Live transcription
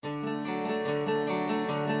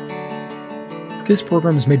This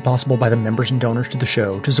program is made possible by the members and donors to the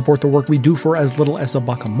show. To support the work we do for as little as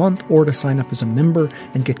 $1 a month, or to sign up as a member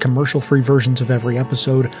and get commercial-free versions of every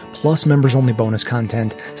episode, plus members-only bonus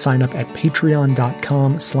content, sign up at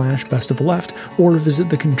patreon.com/bestofleft, or visit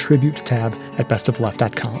the Contribute tab at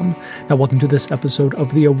bestofleft.com. Now, welcome to this episode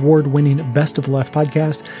of the award-winning Best of Left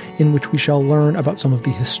podcast, in which we shall learn about some of the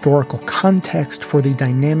historical context for the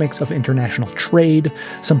dynamics of international trade,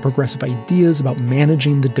 some progressive ideas about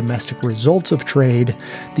managing the domestic results of trade,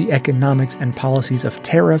 the economics and policies of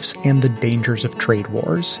tariffs, and the dangers of trade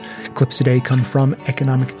wars. Clips today come from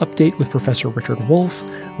Economic Update with Professor Richard Wolff,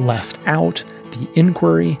 Left Out, The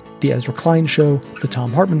Inquiry, The Ezra Klein Show, The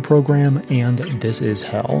Thom Hartmann Program, and This Is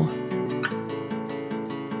Hell.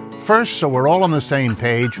 First, so we're all on the same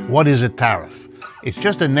page, what is a tariff? It's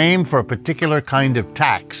just a name for a particular kind of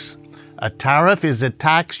tax. A tariff is a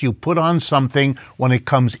tax you put on something when it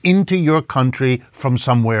comes into your country from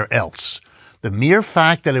somewhere else. The mere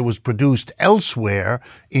fact that it was produced elsewhere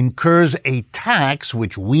incurs a tax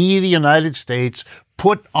which we, the United States,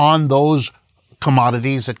 put on those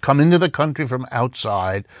commodities that come into the country from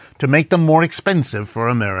outside to make them more expensive for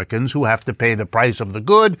Americans who have to pay the price of the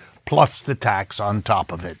good plus the tax on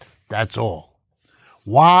top of it. That's all.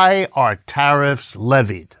 Why are tariffs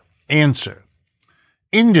levied? Answer.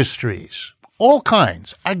 Industries, all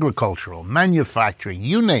kinds, agricultural, manufacturing,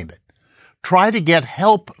 you name it, try to get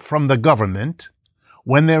help from the government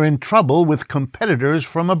when they're in trouble with competitors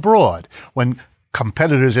from abroad. When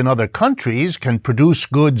competitors in other countries can produce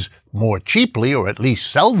goods more cheaply, or at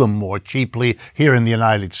least sell them more cheaply here in the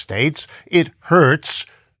United States, it hurts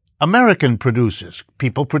American producers,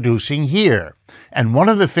 people producing here. And one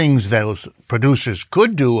of the things those producers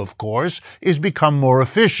could do, of course, is become more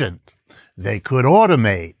efficient. They could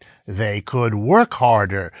automate. They could work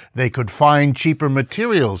harder. They could find cheaper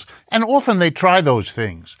materials. And often they try those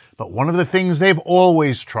things. But one of the things they've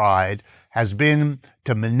always tried has been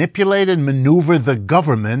to manipulate and maneuver the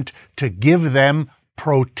government to give them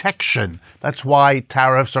protection. That's why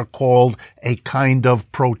tariffs are called a kind of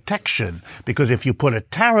protection. Because if you put a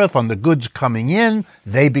tariff on the goods coming in,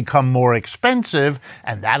 they become more expensive,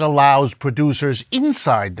 and that allows producers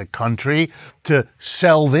inside the country to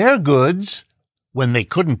sell their goods when they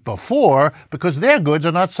couldn't before, because their goods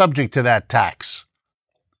are not subject to that tax.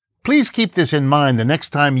 Please keep this in mind the next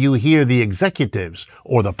time you hear the executives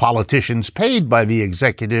or the politicians paid by the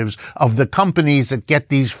executives of the companies that get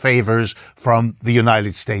these favors from the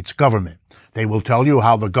United States government. They will tell you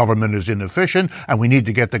how the government is inefficient and we need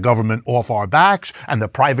to get the government off our backs and the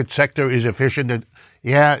private sector is efficient. And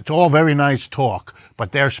yeah, it's all very nice talk,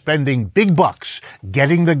 but they're spending big bucks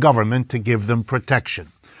getting the government to give them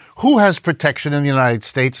protection. Who has protection in the United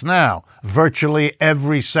States now? Virtually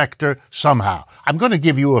every sector somehow. I'm going to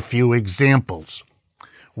give you a few examples.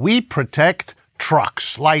 We protect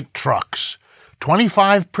trucks, light trucks,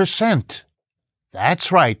 25%.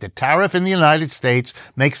 That's right. The tariff in the United States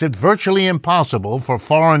makes it virtually impossible for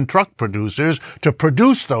foreign truck producers to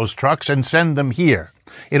produce those trucks and send them here.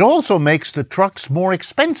 It also makes the trucks more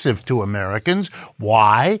expensive to Americans.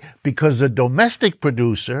 Why? Because the domestic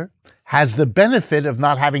producer has the benefit of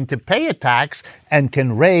not having to pay a tax and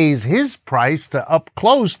can raise his price to up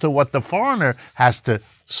close to what the foreigner has to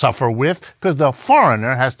suffer with, because the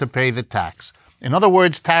foreigner has to pay the tax. In other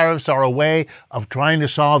words, tariffs are a way of trying to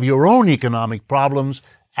solve your own economic problems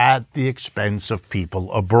at the expense of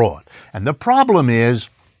people abroad. And the problem is,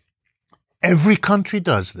 every country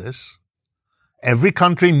does this. Every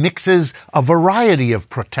country mixes a variety of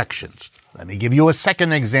protections. Let me give you a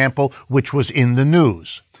second example, which was in the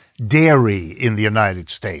news. Dairy in the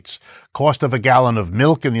United States. Cost of a gallon of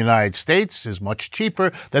milk in the United States is much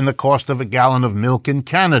cheaper than the cost of a gallon of milk in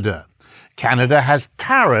Canada. Canada has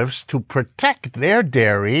tariffs to protect their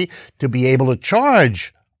dairy to be able to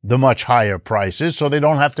charge the much higher prices so they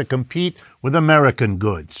don't have to compete with American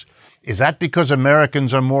goods. Is that because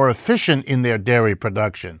Americans are more efficient in their dairy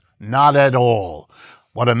production? Not at all.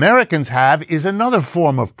 What Americans have is another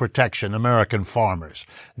form of protection, American farmers.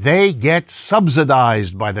 They get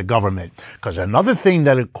subsidized by the government, because another thing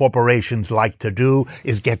that corporations like to do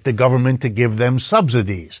is get the government to give them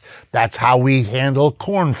subsidies. That's how we handle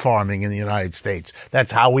corn farming in the United States.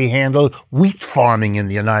 That's how we handle wheat farming in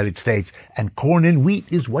the United States. And corn and wheat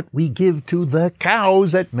is what we give to the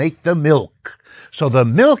cows that make the milk. So the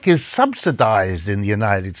milk is subsidized in the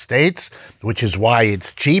United States, which is why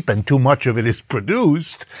it's cheap and too much of it is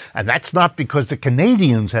produced. And that's not because the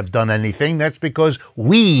Canadians have done anything. That's because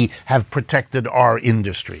we have protected our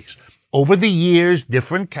industries. Over the years,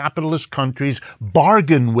 different capitalist countries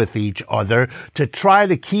bargain with each other to try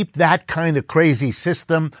to keep that kind of crazy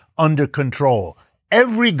system under control.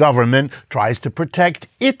 every government tries to protect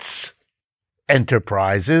its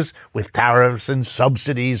enterprises with tariffs and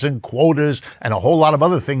subsidies and quotas and a whole lot of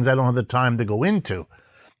other things I don't have the time to go into.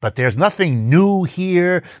 But there's nothing new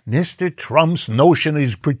here. Mr. Trump's notion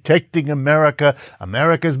he's protecting America.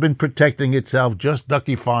 America's been protecting itself just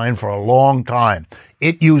ducky fine for a long time.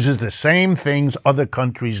 It uses the same things other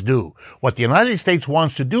countries do. What the United States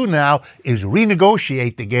wants to do now is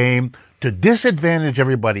renegotiate the game to disadvantage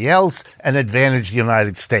everybody else and advantage the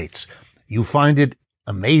United States. You find it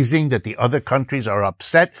amazing that the other countries are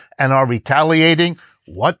upset and are retaliating?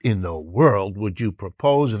 What in the world would you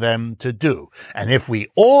propose them to do? And if we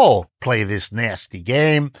all play this nasty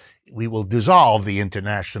game, we will dissolve the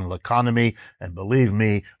international economy. And believe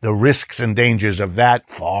me, the risks and dangers of that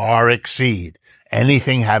far exceed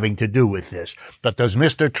anything having to do with this. But does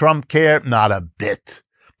Mr. Trump care? Not a bit.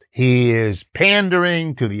 He is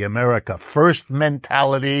pandering to the America First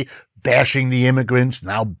mentality, bashing the immigrants,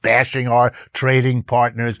 now bashing our trading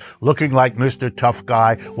partners, looking like Mr. Tough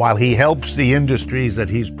Guy, while he helps the industries that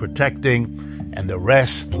he's protecting, and the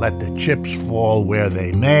rest let the chips fall where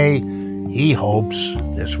they may. He hopes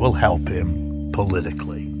this will help him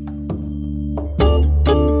politically.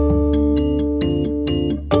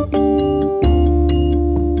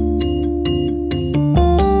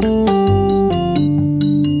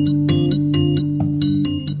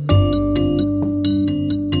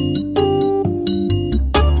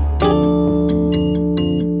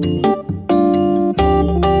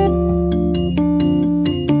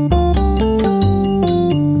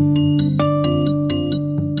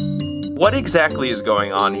 What exactly is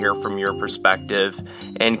going on here from your perspective?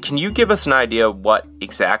 And can you give us an idea of what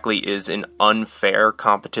exactly is an unfair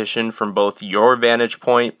competition from both your vantage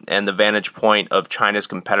point and the vantage point of China's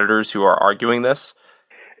competitors who are arguing this?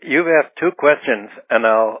 You've asked two questions, and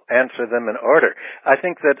I'll answer them in order. I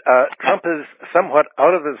think that Trump is somewhat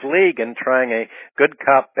out of his league in trying a good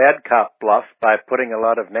cop, bad cop bluff by putting a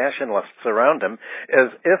lot of nationalists around him, as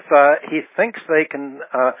if he thinks they can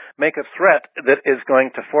make a threat that is going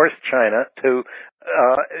to force China to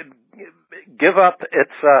give up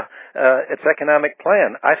its economic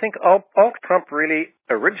plan. I think all Trump really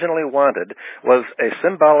originally wanted was a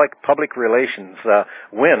symbolic public relations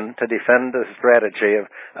win to defend the strategy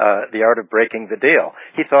of the art of breaking the deal.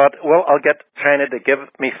 He thought, well, I'll get China to give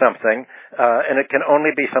me something, and it can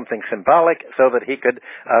only be something symbolic so that he could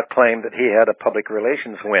claim that he had a public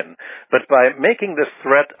relations win. But by making this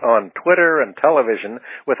threat on Twitter and television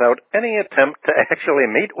without any attempt to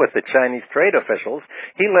actually meet with the Chinese trade officials,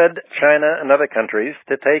 he led China and other countries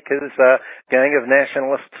to take his gang of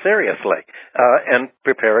nationalists seriously and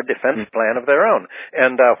prepare a defense plan of their own.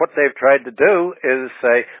 And what they've tried to do is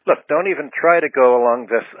say, look, don't even try to go along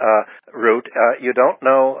this route. You don't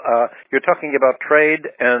know. You're talking about trade,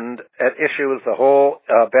 and at issue is the whole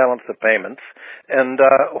balance of payments. And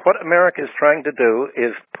what America is trying to do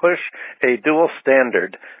is push a dual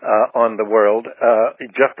standard on the world,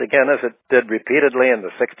 just again as it did repeatedly in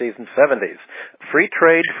the 60s and 70s. Free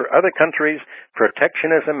trade for other countries,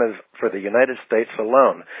 protectionism is for the United States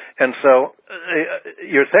alone. And so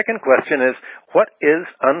your second question is, what is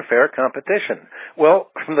unfair competition?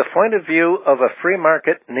 Well, from the point of view of a free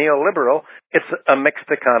market neoliberal, it's a mixed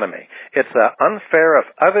economy. It's unfair if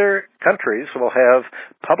other countries will have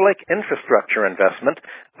public infrastructure investment,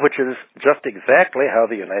 which is just exactly how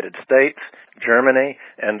the United States, Germany,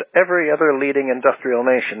 and every other leading industrial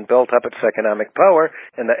nation built up its economic power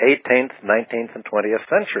in the 18th, 19th, and 20th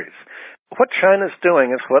centuries. What China's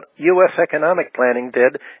doing is what U.S. economic planning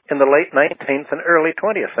did in the late 19th and early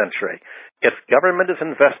 20th century. Its government is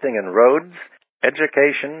investing in roads,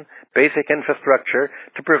 education, basic infrastructure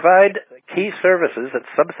to provide key services at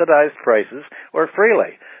subsidized prices or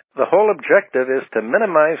freely. The whole objective is to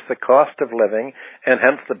minimize the cost of living and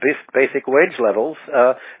hence the basic wage levels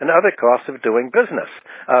and other costs of doing business.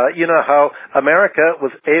 You know how America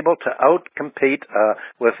was able to outcompete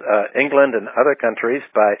with England and other countries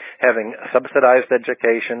by having subsidized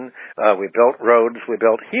education. We built roads, we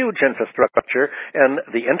built huge infrastructure, and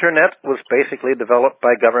the Internet was basically developed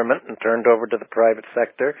by government and turned over to the private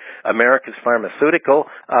sector. America's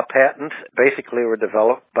pharmaceutical patents basically were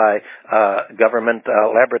developed by government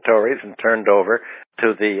laboratories and turned over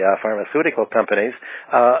to the pharmaceutical companies.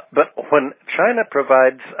 But when China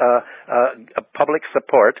provides public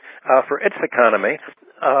support for its economy,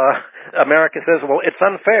 America says, well, it's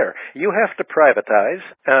unfair. You have to privatize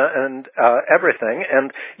and everything,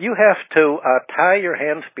 and you have to tie your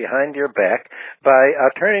hands behind your back by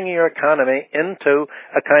turning your economy into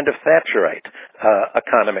a kind of Thatcherite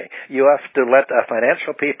economy. You have to let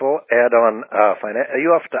financial people add on.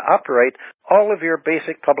 You have to operate all of your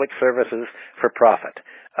basic public services for profit.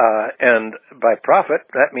 And by profit,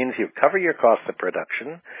 that means you cover your cost of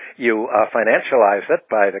production, you financialize it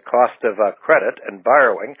by the cost of credit and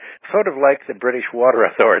borrowing, sort of like the British water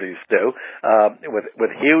authorities do,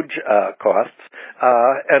 with huge costs,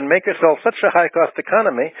 and make yourself such a high-cost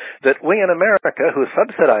economy that we in America, who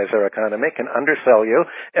subsidize our economy, can undersell you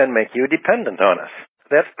and make you dependent on us.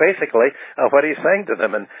 That's basically what he's saying to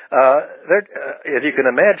them. And if you can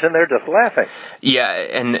imagine, they're just laughing. Yeah,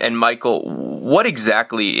 and Michael, what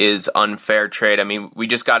exactly is unfair trade? I mean, we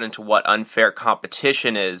just got into what unfair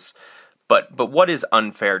competition is, but what is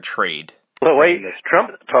unfair trade? The way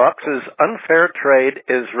Trump talks is unfair trade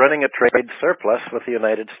is running a trade surplus with the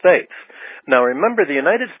United States. Now, remember, the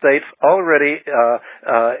United States already,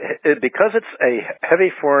 because it's a heavy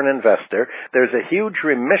foreign investor, there's a huge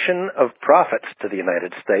remission of profits to the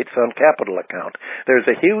United States on capital account. There's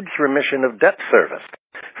a huge remission of debt service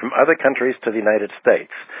from other countries to the United States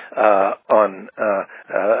on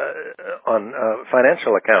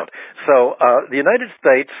financial account. So the United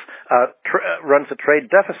States runs a trade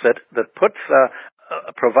deficit that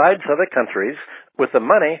provides other countries with the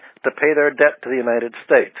money to pay their debt to the United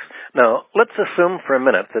States. Now, let's assume for a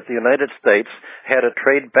minute that the United States had a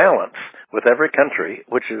trade balance with every country,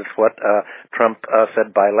 which is what Trump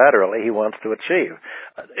said bilaterally he wants to achieve.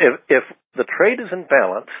 If the trade is in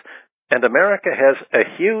balance and America has a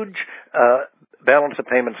huge balance of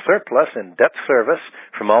payment surplus in debt service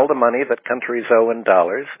from all the money that countries owe in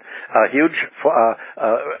dollars, a huge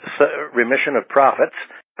remission of profits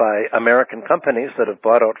by American companies that have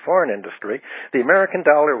bought out foreign industry, the American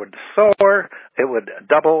dollar would soar, it would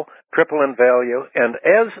double, triple in value, and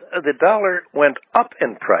as the dollar went up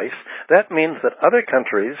in price, that means that other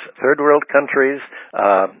countries, third world countries,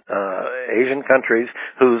 Asian countries,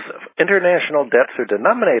 whose international debts are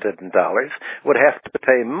denominated in dollars, would have to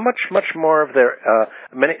pay much more of their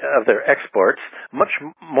many of their exports, much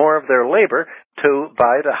more of their labor to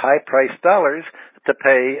buy the high-priced dollars to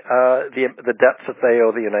pay the debts that they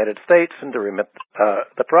owe the United States and to remit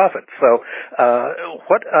the profit. So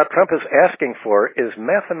what Trump is asking for is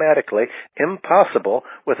mathematically impossible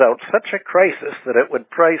without such a crisis that it would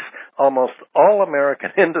price almost all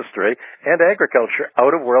American industry and agriculture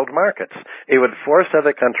out of world markets. It would force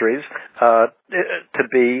other countries to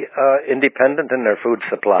be independent in their food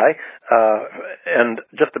supply and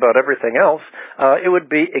just about everything else. It would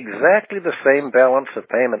be exactly the same balance of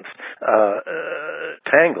payments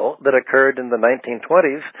tangle that occurred in the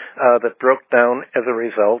 1920s that broke down as a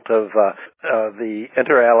result of the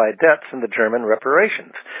inter-allied debts and the German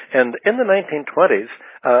reparations. And in the 1920s,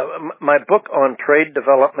 my book on trade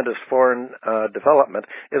development as foreign development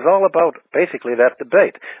is all about basically that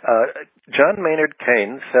debate. John Maynard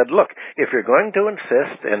Keynes said, look, if you're going to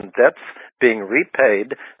insist in debts being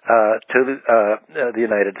repaid to the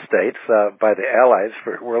United States by the Allies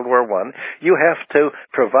for World War I, you have to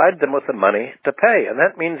provide them with the money to pay, and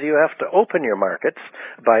that means you have to open your markets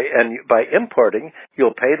by importing.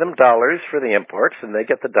 You'll pay them dollars for the imports, and they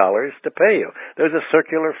get the dollars to pay you. There's a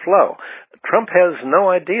circular flow. Trump has no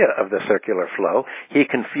idea of the circular flow. He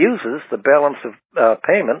confuses the balance of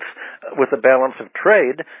payments with the balance of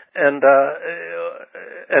trade, and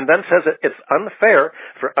then says it's unfair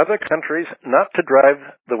for other countries not to drive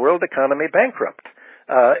the world economy bankrupt.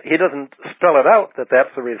 He doesn't spell it out that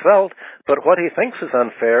that's the result, but what he thinks is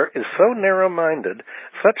unfair is so narrow-minded,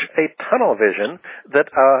 such a tunnel vision,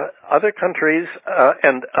 that other countries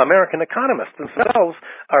and American economists themselves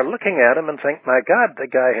are looking at him and think, my God, the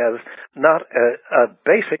guy has not a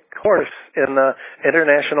basic course in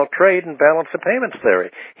international trade and balance of payments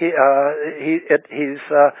theory. He's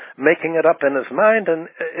making it up in his mind and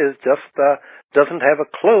is just doesn't have a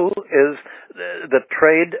clue is that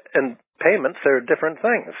trade and payments are different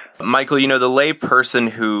things. Michael, the lay person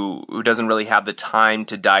who doesn't really have the time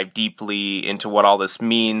to dive deeply into what all this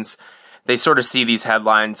means, they sort of see these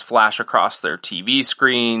headlines flash across their TV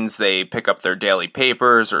screens, they pick up their daily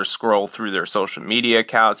papers or scroll through their social media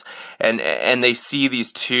accounts, and they see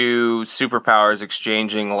these two superpowers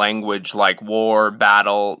exchanging language like war,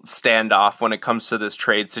 battle, standoff when it comes to this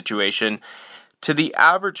trade situation. To the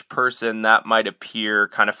average person, that might appear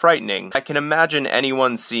kind of frightening. I can imagine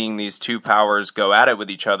anyone seeing these two powers go at it with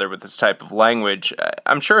each other with this type of language.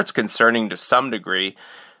 I'm sure it's concerning to some degree.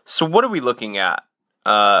 So what are we looking at?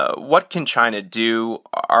 What can China do?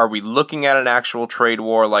 Are we looking at an actual trade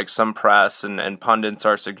war like some press and pundits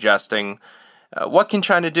are suggesting? What can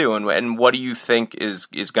China do, and what do you think is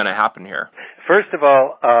going to happen here? First of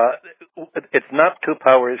all, it's not two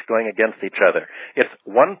powers going against each other. It's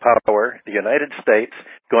one power, the United States,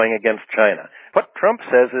 going against China. What Trump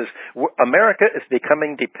says is America is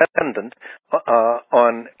becoming dependent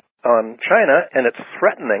on China, and it's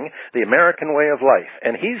threatening the American way of life.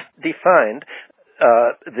 And he's defined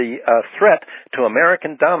the threat to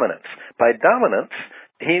American dominance. By dominance,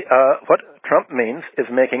 what Trump means is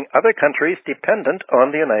making other countries dependent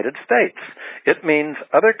on the United States. It means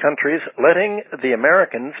other countries letting the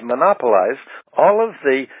Americans monopolize all of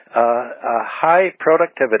the high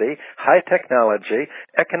productivity, high technology,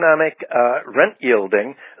 economic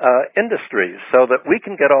rent-yielding industries so that we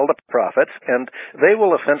can get all the profits, and they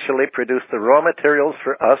will essentially produce the raw materials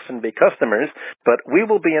for us and be customers, but we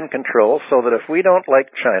will be in control so that if we don't like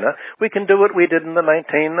China, we can do what we did in the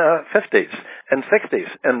 1950s and 60s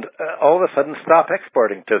and all of a sudden stop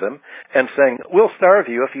exporting to them and saying, we'll starve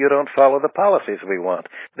you if you don't follow the policies we want.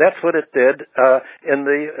 That's what it did in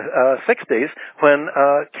the 60s when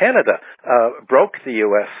Canada broke the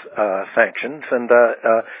U.S. sanctions and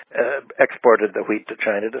exported the wheat to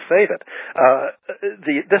China to save it.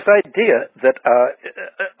 This idea that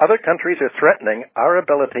other countries are threatening our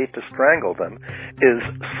ability to strangle them is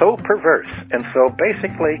so perverse and so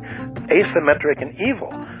basically asymmetric and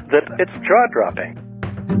evil that it's jaw-dropping.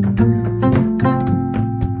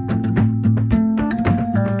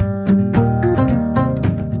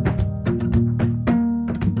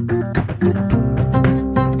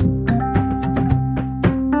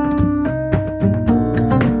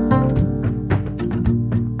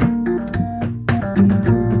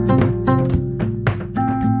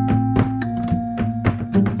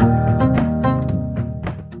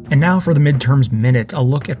 Now for the Midterms Minute, a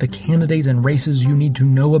look at the candidates and races you need to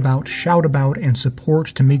know about, shout about, and support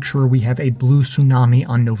to make sure we have a blue tsunami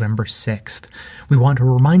on November 6th. We want to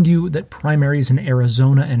remind you that primaries in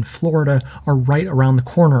Arizona and Florida are right around the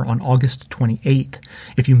corner on August 28th.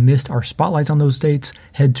 If you missed our spotlights on those states,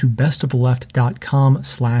 head to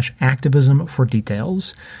bestofleft.com/activism for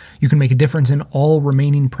details. You can make a difference in all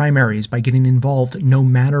remaining primaries by getting involved no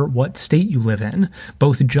matter what state you live in.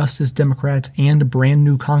 Both Justice Democrats and brand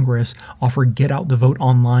new Congress offer Get Out the Vote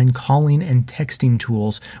online calling and texting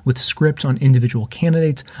tools with scripts on individual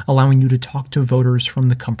candidates, allowing you to talk to voters from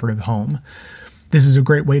the comfort of home. This is a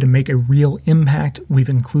great way to make a real impact. We've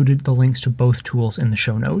included the links to both tools in the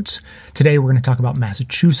show notes. Today we're going to talk about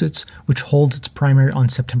Massachusetts, which holds its primary on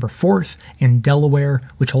September 4th, and Delaware,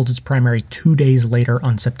 which holds its primary 2 days later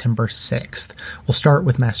on September 6th. We'll start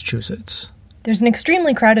with Massachusetts. There's an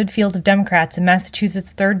extremely crowded field of Democrats in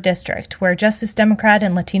Massachusetts' 3rd District, where Justice Democrat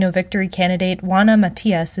and Latino Victory candidate Juana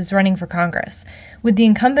Matias is running for Congress. With the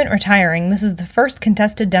incumbent retiring, this is the first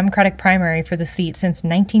contested Democratic primary for the seat since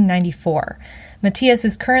 1994. Matias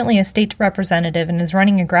is currently a state representative and is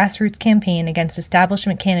running a grassroots campaign against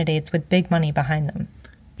establishment candidates with big money behind them.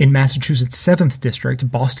 In Massachusetts' 7th District,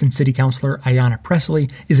 Boston City Councilor Ayanna Pressley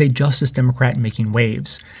is a Justice Democrat making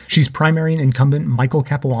waves. She's primarying incumbent Michael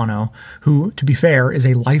Capuano, who, to be fair, is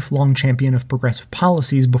a lifelong champion of progressive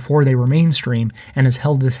policies before they were mainstream and has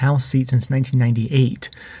held this House seat since 1998.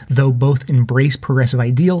 Though both embrace progressive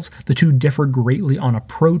ideals, the two differ greatly on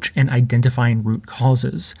approach and identifying root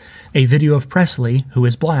causes. A video of Pressley, who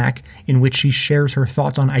is black, in which she shares her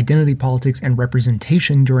thoughts on identity politics and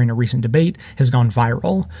representation during a recent debate, has gone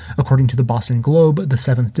viral. According to the Boston Globe, the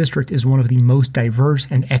 7th District is one of the most diverse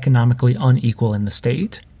and economically unequal in the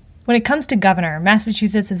state. When it comes to governor,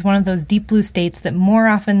 Massachusetts is one of those deep blue states that more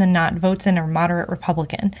often than not votes in a moderate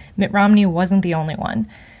Republican. Mitt Romney wasn't the only one.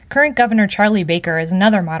 Current Governor Charlie Baker is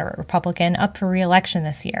another moderate Republican up for re-election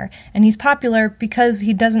this year, and he's popular because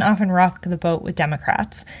he doesn't often rock the boat with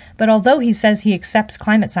Democrats. But although he says he accepts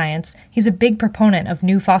climate science, he's a big proponent of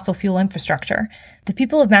new fossil fuel infrastructure. The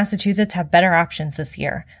people of Massachusetts have better options this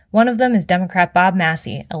year. One of them is Democrat Bob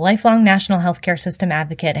Massey, a lifelong national healthcare system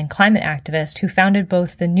advocate and climate activist who founded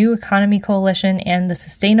both the New Economy Coalition and the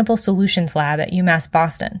Sustainable Solutions Lab at UMass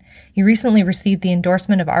Boston. He recently received the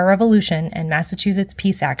endorsement of Our Revolution and Massachusetts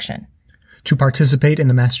Peace Action. To participate in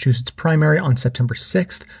the Massachusetts primary on September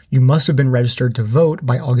 6th, you must have been registered to vote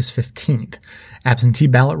by August 15th. Absentee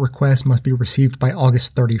ballot requests must be received by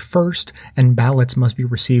August 31st, and ballots must be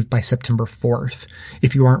received by September 4th.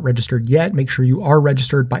 If you aren't registered yet, make sure you are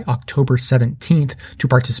registered by October 17th to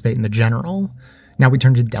participate in the general. Now we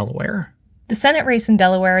turn to Delaware. The Senate race in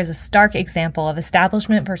Delaware is a stark example of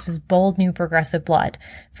establishment versus bold new progressive blood.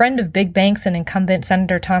 Friend of big banks and incumbent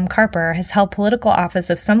Senator Tom Carper has held political office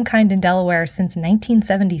of some kind in Delaware since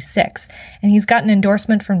 1976, and he's gotten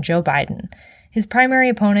endorsement from Joe Biden. His primary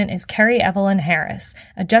opponent is Kerry Evelyn Harris,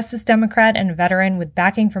 a Justice Democrat and a veteran with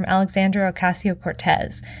backing from Alexandria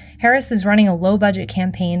Ocasio-Cortez. Harris is running a low-budget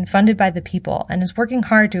campaign funded by the people and is working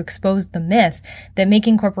hard to expose the myth that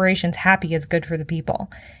making corporations happy is good for the people.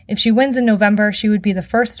 If she wins in November, she would be the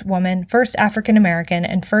first woman, first African American,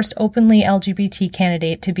 and first openly LGBT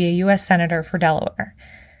candidate to be a U.S. Senator for Delaware.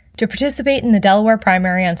 To participate in the Delaware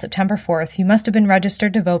primary on September 4th, you must have been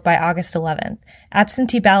registered to vote by August 11th.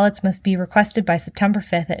 Absentee ballots must be requested by September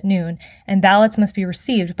 5th at noon, and ballots must be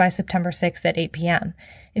received by September 6th at 8 p.m.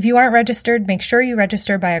 If you aren't registered, make sure you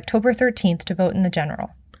register by October 13th to vote in the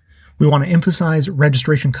general. We want to emphasize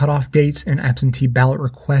registration cutoff dates and absentee ballot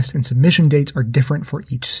request and submission dates are different for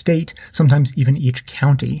each state, sometimes even each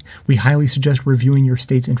county. We highly suggest reviewing your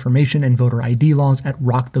state's information and voter ID laws at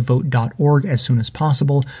rockthevote.org as soon as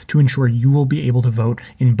possible to ensure you will be able to vote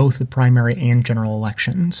in both the primary and general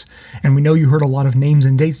elections. And we know you heard a lot of names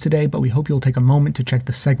and dates today, but we hope you'll take a moment to check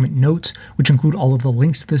the segment notes, which include all of the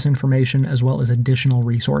links to this information as well as additional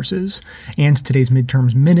resources. And today's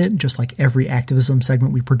Midterms Minute, just like every activism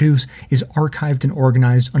segment we produce, is archived and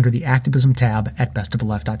organized under the Activism tab at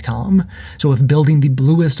bestofleft.com. So if building the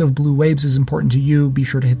bluest of blue waves is important to you, be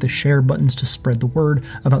sure to hit the share buttons to spread the word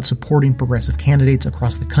about supporting progressive candidates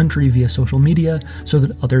across the country via social media so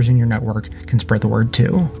that others in your network can spread the word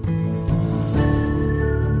too.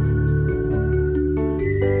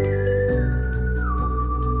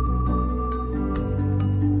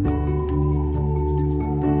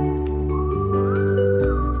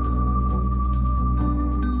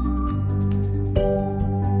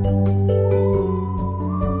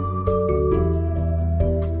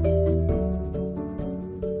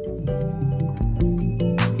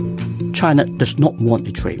 China does not want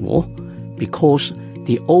a trade war because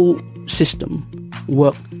the old system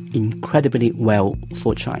worked incredibly well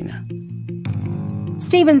for China.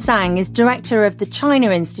 Stephen Tsang is director of the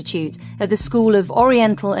China Institute at the School of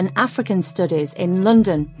Oriental and African Studies in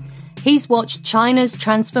London. He's watched China's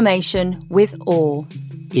transformation with awe.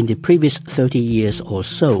 In the previous 30 years or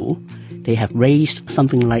so, they have raised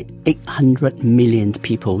something like 800 million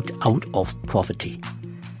people out of poverty.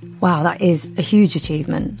 Wow, that is a huge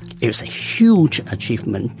achievement. It's a huge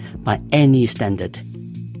achievement by any standard.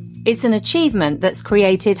 It's an achievement that's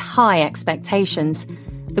created high expectations.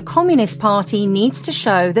 The Communist Party needs to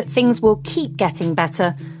show that things will keep getting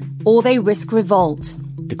better, or they risk revolt.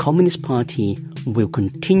 The Communist Party will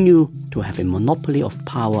continue to have a monopoly of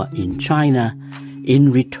power in China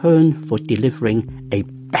in return for delivering a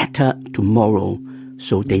better tomorrow,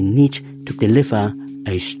 so they need to deliver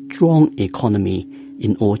a strong economy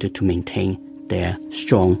in order to maintain their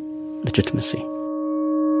strong legitimacy.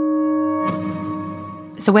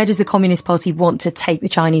 So where does the Communist Party want to take the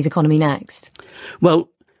Chinese economy next? Well,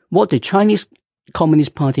 what the Chinese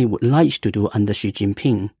Communist Party would like to do under Xi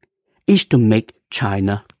Jinping is to make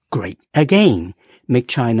China great again, make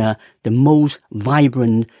China the most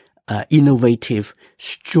vibrant, innovative,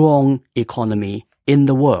 strong economy in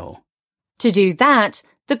the world. To do that,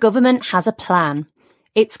 the government has a plan.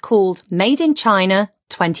 It's called Made in China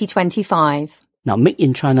 2025. Now, Made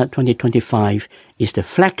in China 2025 is the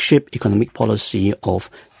flagship economic policy of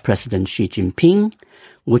President Xi Jinping,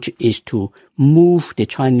 which is to move the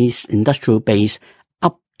Chinese industrial base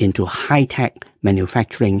up into high-tech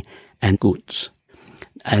manufacturing and goods.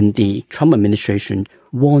 And the Trump administration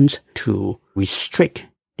wants to restrict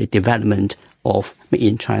the development of Made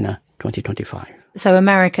in China 2025. So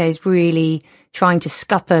America is really trying to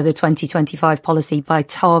scupper the 2025 policy by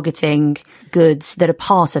targeting goods that are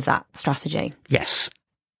part of that strategy. Yes.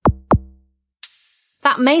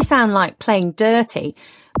 That may sound like playing dirty,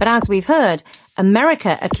 but as we've heard,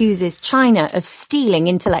 America accuses China of stealing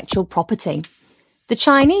intellectual property. The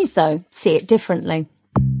Chinese, though, see it differently.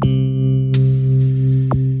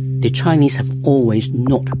 The Chinese have always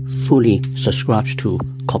not fully subscribed to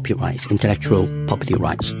copyrights, intellectual property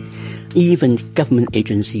rights. Even government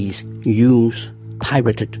agencies use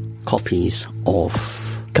pirated copies of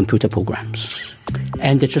computer programs.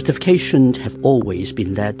 And the justification have always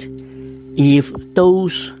been that if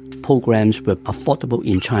those programs were affordable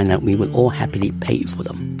in China, we would all happily pay for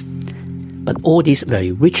them. But all these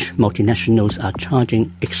very rich multinationals are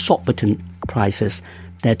charging exorbitant prices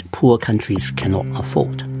that poor countries cannot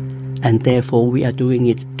afford. And therefore, we are doing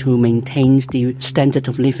it to maintain the standard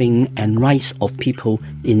of living and rights of people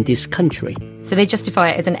in this country. So they justify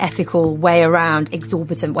it as an ethical way around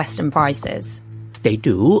exorbitant Western prices. They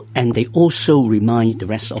do, and they also remind the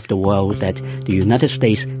rest of the world that the United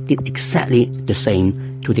States did exactly the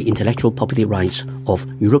same to the intellectual property rights of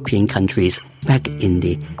European countries back in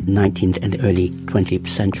the 19th and early 20th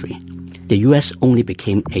century. The US only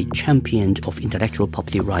became a champion of intellectual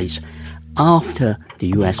property rights after the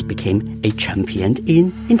US became a champion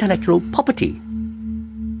in intellectual property.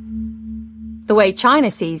 The way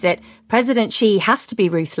China sees it, President Xi has to be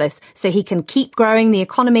ruthless so he can keep growing the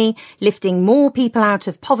economy, lifting more people out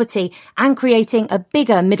of poverty and creating a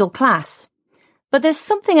bigger middle class. But there's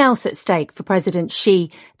something else at stake for President Xi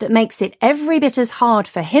that makes it every bit as hard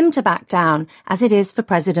for him to back down as it is for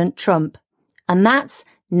President Trump. And that's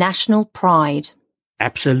national pride.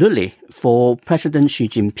 Absolutely. For President Xi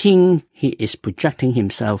Jinping, he is projecting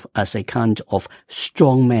himself as a kind of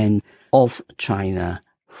strongman of China,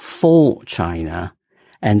 for China,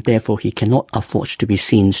 and therefore he cannot afford to be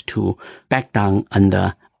seen to back down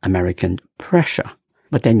under American pressure.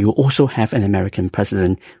 But then you also have an American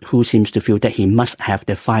president who seems to feel that he must have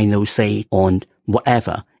the final say on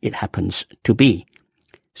whatever it happens to be.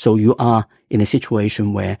 So you are in a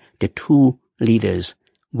situation where the two leaders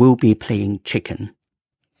will be playing chicken.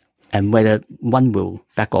 And whether one will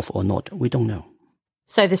back off or not, we don't know.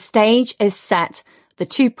 So the stage is set. The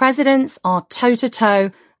two presidents are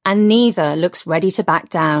toe-to-toe, and neither looks ready to back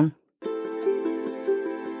down.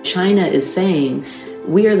 China is saying,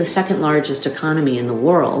 we are the second largest economy in the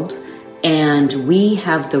world, and we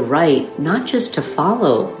have the right not just to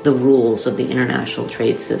follow the rules of the international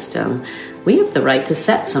trade system, we have the right to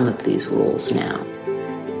set some of these rules now.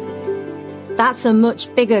 That's a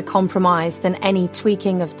much bigger compromise than any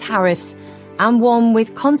tweaking of tariffs, and one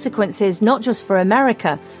with consequences not just for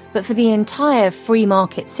America, but for the entire free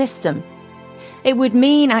market system. It would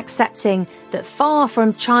mean accepting that far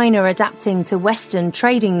from China adapting to Western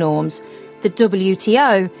trading norms, the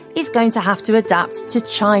WTO is going to have to adapt to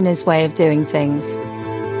China's way of doing things.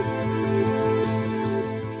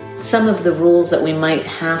 Some of the rules that we might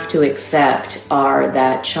have to accept are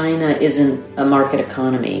that China isn't a market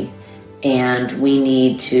economy, and we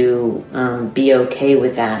need to be okay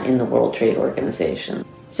with that in the World Trade Organization.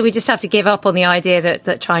 So we just have to give up on the idea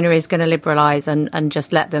that China is going to liberalise and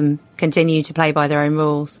just let them continue to play by their own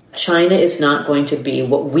rules. China is not going to be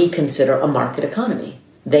what we consider a market economy.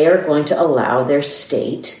 They are going to allow their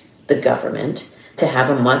state, the government, to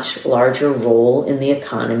have a much larger role in the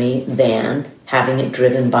economy than having it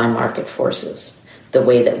driven by market forces, the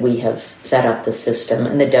way that we have set up the system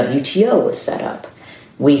and the WTO was set up.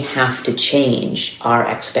 We have to change our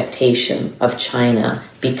expectation of China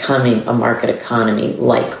becoming a market economy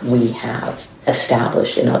like we have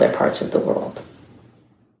established in other parts of the world.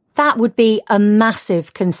 That would be a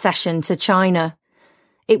massive concession to China.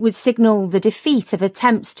 It would signal the defeat of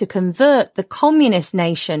attempts to convert the communist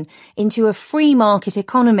nation into a free market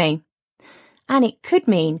economy. And it could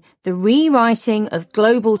mean the rewriting of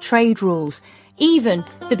global trade rules, even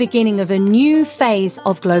the beginning of a new phase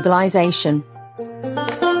of globalization.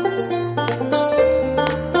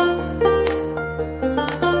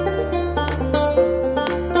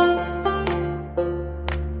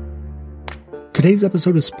 Today's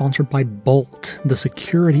episode is sponsored by Bolt, the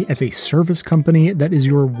security as a service company that is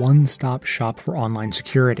your one-stop shop for online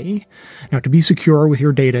security. Now, to be secure with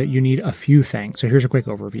your data, you need a few things. So here's a quick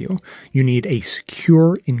overview. You need a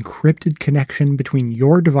secure, encrypted connection between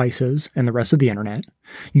your devices and the rest of the internet.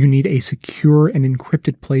 You need a secure and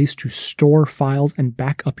encrypted place to store files and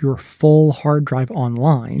back up your full hard drive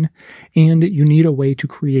online. And you need a way to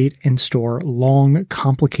create and store long,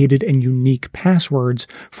 complicated, and unique passwords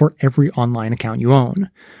for every online account you own.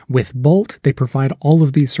 With Bolt, they provide all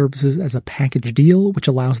of these services as a package deal, which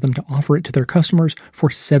allows them to offer it to their customers for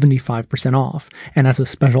 75% off. And as a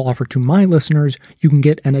special offer to my listeners, you can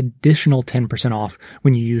get an additional 10% off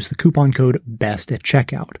when you use the coupon code BEST at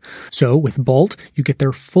checkout. So with Bolt, you get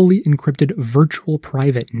their fully encrypted virtual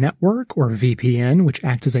private network, or VPN, which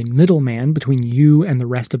acts as a middleman between you and the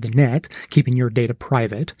rest of the net, keeping your data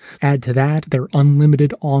private. Add to that their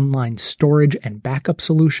unlimited online storage and backup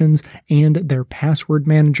solutions and their password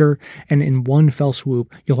manager, and in one fell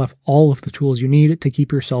swoop, you'll have all of the tools you need to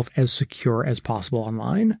keep yourself as secure as possible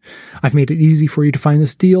online. I've made it easy for you to find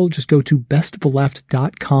this deal. Just go to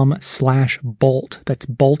bestoftheleft.com/bolt. That's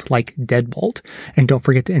bolt like deadbolt. And don't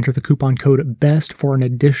forget to enter the coupon code BEST for an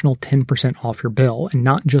additional 10% off your bill, and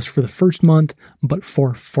not just for the first month, but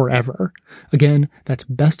for forever. Again, that's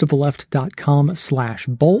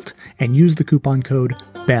bestoftheleft.com/bolt, and use the coupon code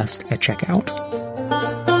BEST at checkout.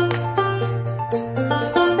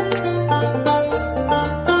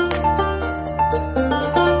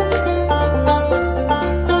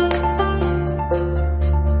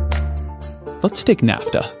 Let's take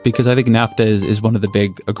NAFTA, because I think NAFTA is one of the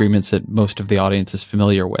big agreements that most of the audience is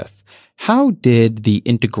familiar with. How did the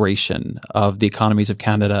integration of the economies of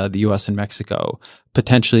Canada, the US, and Mexico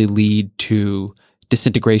potentially lead to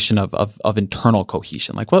disintegration of internal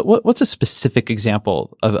cohesion? Like what's a specific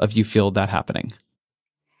example of you feel that happening?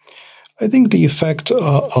 I think the effect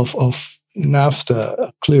of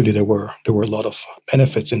NAFTA, clearly there were a lot of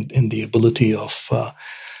benefits in the ability of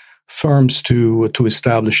firms to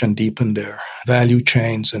establish and deepen their value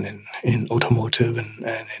chains, and in automotive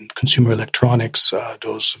and in consumer electronics,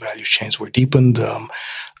 those value chains were deepened.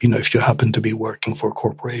 If you happen to be working for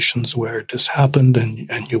corporations where this happened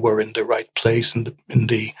and you were in the right place in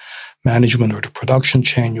the management or the production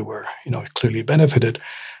chain, you were, clearly benefited.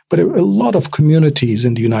 But a lot of communities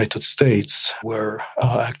in the United States were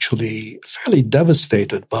actually fairly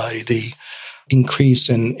devastated by the increase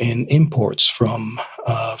in imports from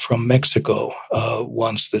Mexico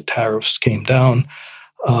once the tariffs came down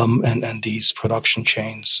and these production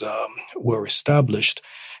chains were established.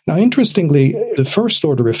 Now, interestingly, the first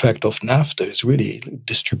order effect of NAFTA is really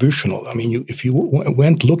distributional. I mean, if you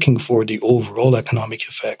went looking for the overall economic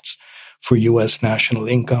effects for U.S. national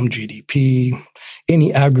income, GDP,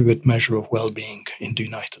 any aggregate measure of well-being in the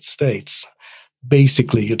United States,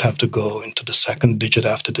 basically you'd have to go into the second digit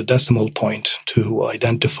after the decimal point to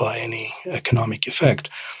identify any economic effect.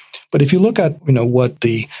 But if you look at, what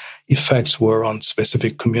the effects were on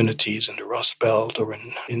specific communities in the Rust Belt or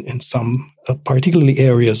in some particularly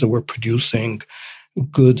areas that were producing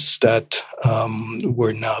goods that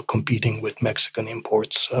were now competing with Mexican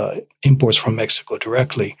imports from Mexico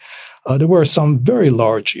directly, there were some very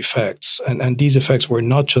large effects. And these effects were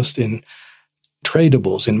not just in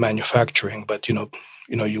tradables in manufacturing, but,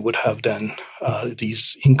 you would have then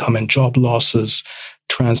these income and job losses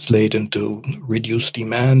translate into reduced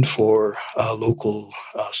demand for local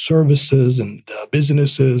services and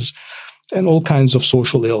businesses, and all kinds of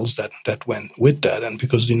social ills that went with that. And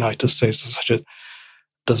because the United States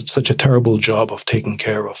does such a terrible job of taking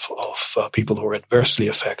care of people who are adversely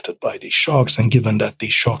affected by these shocks, and given that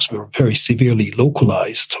these shocks were very severely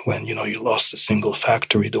localized, when you lost a single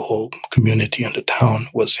factory, the whole community and the town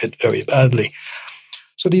was hit very badly.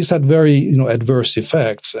 So these had very, adverse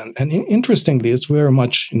effects. And interestingly, it's very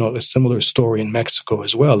much, a similar story in Mexico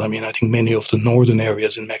as well. I mean, I think many of the northern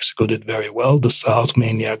areas in Mexico did very well. The south,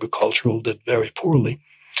 mainly agricultural, did very poorly.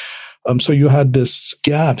 So you had this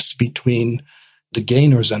gaps between the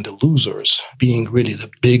gainers and the losers being really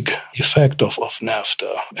the big effect of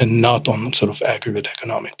NAFTA, and not on sort of aggregate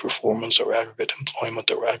economic performance or aggregate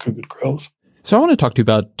employment or aggregate growth. So I want to talk to you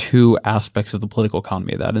about two aspects of the political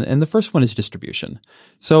economy of that. And the first one is distribution.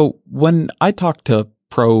 So when I talk to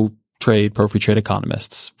pro-free trade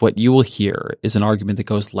economists, what you will hear is an argument that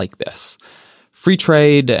goes like this. Free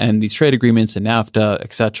trade and these trade agreements and NAFTA,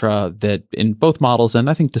 et cetera, that in both models, and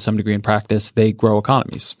I think to some degree in practice, they grow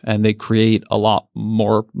economies and they create a lot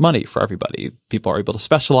more money for everybody. People are able to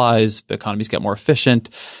specialize, the economies get more efficient,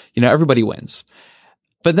 everybody wins.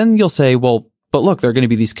 But then you'll say, well, but look, there are going to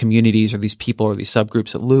be these communities or these people or these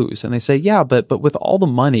subgroups that lose. And they say, yeah, but with all the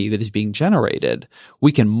money that is being generated,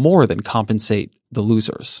 we can more than compensate the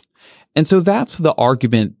losers. And so that's the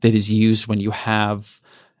argument that is used when you have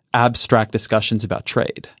abstract discussions about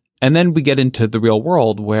trade. And then we get into the real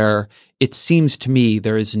world where it seems to me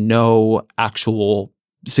there is no actual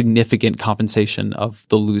significant compensation of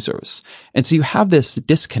the losers. And so you have this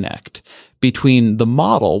disconnect between the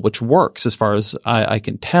model, which works as far as I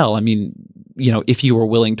can tell. I mean, if you were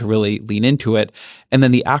willing to really lean into it, and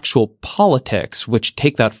then the actual politics, which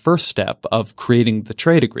take that first step of creating the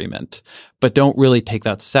trade agreement, but don't really take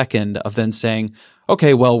that second of then saying,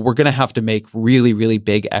 okay, well, we're going to have to make really, really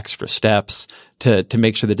big extra steps to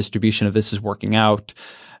make sure the distribution of this is working out.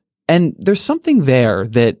 And there's something there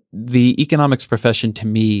that the economics profession, to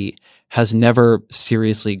me, has never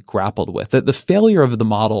seriously grappled with. That the failure of the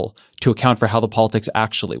model to account for how the politics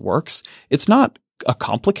actually works, it's not a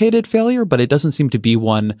complicated failure, but it doesn't seem to be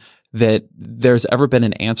one that there's ever been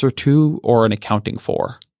an answer to or an accounting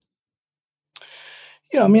for.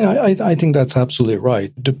 Yeah, I mean, I think that's absolutely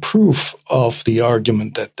right. The proof of the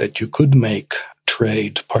argument that you could make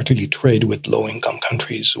trade, particularly trade with low-income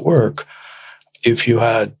countries, work if you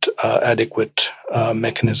had adequate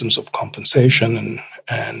mechanisms of compensation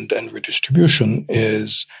and redistribution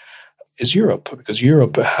is Europe, because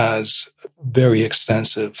Europe has very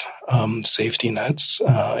extensive safety nets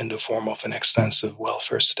in the form of an extensive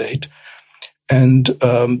welfare state. And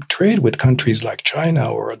trade with countries like China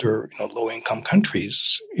or other low-income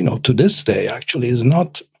countries, to this day actually is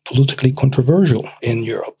not politically controversial in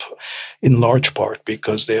Europe, in large part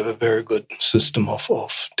because they have a very good system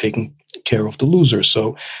of taking care of the losers.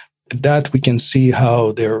 So that we can see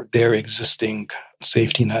how their existing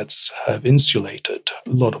safety nets have insulated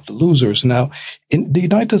a lot of the losers. Now, in the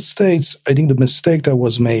United States, I think the mistake that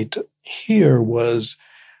was made here was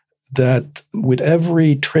that with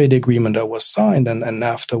every trade agreement that was signed, and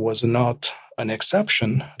NAFTA was not an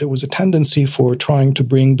exception, there was a tendency for trying to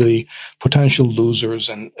bring the potential losers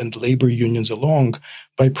and labor unions along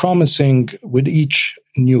by promising with each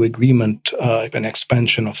new agreement an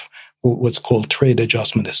expansion of what's called trade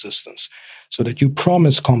adjustment assistance, so that you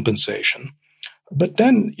promise compensation. But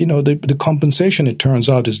then, the compensation, it turns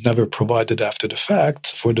out, is never provided after the fact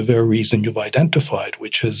for the very reason you've identified,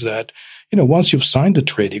 which is that, once you've signed the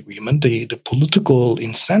trade agreement, the political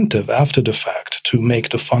incentive after the fact to make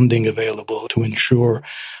the funding available to ensure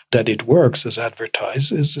that it works as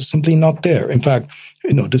advertised is simply not there. In fact,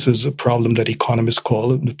 this is a problem that economists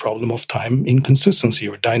call the problem of time inconsistency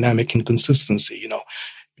or dynamic inconsistency.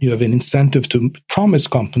 You have an incentive to promise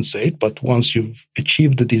compensate, but once you've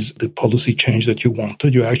achieved the policy change that you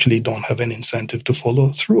wanted, you actually don't have an incentive to follow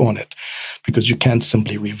through on it because you can't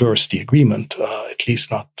simply reverse the agreement, at least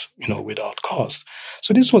not, without cost.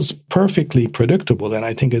 So this was perfectly predictable. And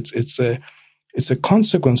I think it's a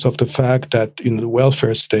consequence of the fact that, the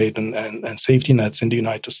welfare state and safety nets in the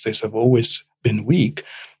United States have always been weak.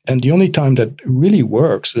 And the only time that really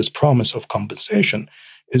works, this promise of compensation,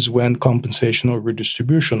 is when compensation or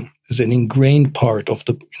redistribution is an ingrained part of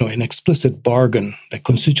an explicit bargain, a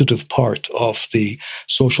constitutive part of the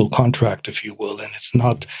social contract, if you will, and it's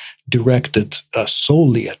not directed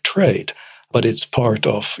solely at trade, but it's part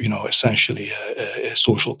of, essentially a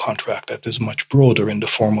social contract that is much broader in the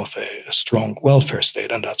form of a strong welfare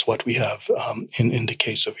state, and that's what we have in the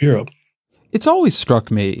case of Europe. It's always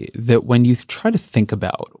struck me that when you try to think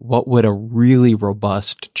about what would a really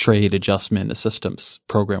robust trade adjustment assistance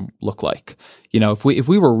program look like, if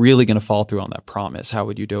we were really going to follow through on that promise, how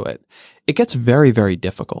would you do it? It gets very, very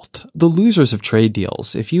difficult. The losers of trade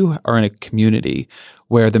deals, if you are in a community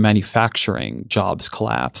where the manufacturing jobs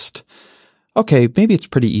collapsed, okay, maybe it's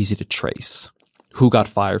pretty easy to trace who got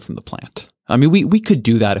fired from the plant. I mean, we could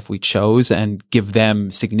do that if we chose and give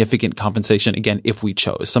them significant compensation, again, if we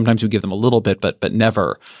chose. Sometimes we give them a little bit, but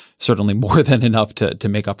never certainly more than enough to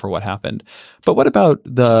make up for what happened. But what about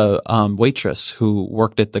the waitress who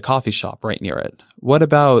worked at the coffee shop right near it? What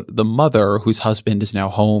about the mother whose husband is now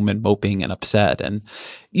home and moping and upset? And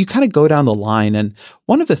you kind of go down the line. And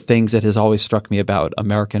one of the things that has always struck me about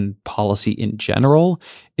American policy in general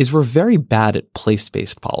is we're very bad at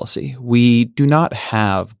place-based policy. We do not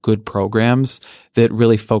have good programs that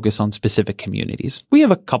really focus on specific communities. We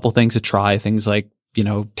have a couple things to try, things like,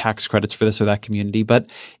 tax credits for this or that community. But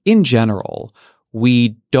in general,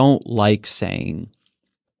 we don't like saying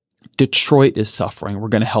Detroit is suffering. We're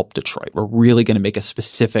going to help Detroit. We're really going to make a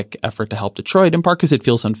specific effort to help Detroit, in part because it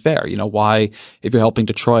feels unfair. Why, if you're helping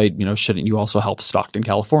Detroit, shouldn't you also help Stockton,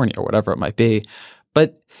 California, or whatever it might be?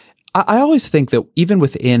 But I always think that even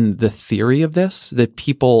within the theory of this, that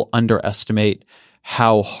people underestimate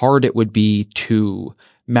how hard it would be to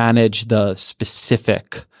manage the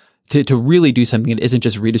specific, to really do something that isn't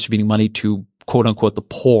just redistributing money to quote unquote the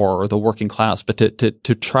poor or the working class, but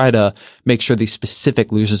to try to make sure these specific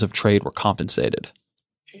losers of trade were compensated.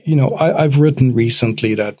 I've written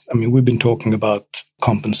recently that, we've been talking about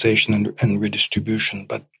compensation and redistribution,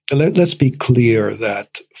 but let's be clear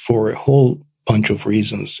that for a whole bunch of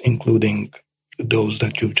reasons, including those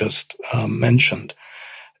that you just mentioned,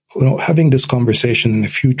 having this conversation in a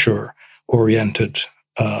future-oriented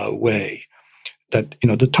way, that,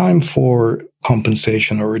 the time for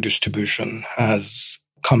compensation or redistribution has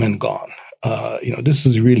come and gone. This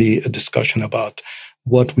is really a discussion about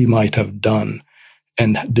what we might have done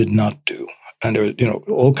and did not do. And there are,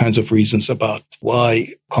 all kinds of reasons about why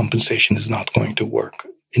compensation is not going to work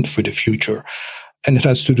for the future. And it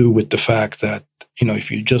has to do with the fact that,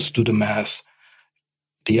 if you just do the math,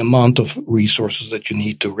 the amount of resources that you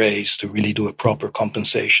need to raise to really do a proper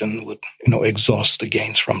compensation would, exhaust the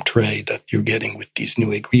gains from trade that you're getting with these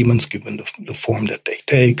new agreements, given the form that they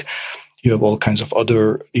take. You have all kinds of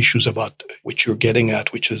other issues about which you're getting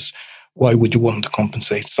at, which is why would you want to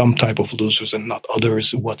compensate some type of losers and not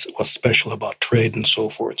others? What's special about trade and so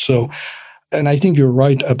forth? So, and I think you're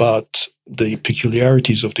right about the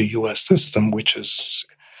peculiarities of the U.S. system, which is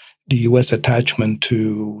the U.S. attachment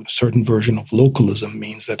to a certain version of localism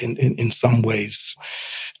means that in some ways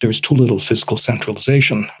there's too little fiscal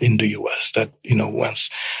centralization in the U.S. that, once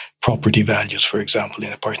property values, for example,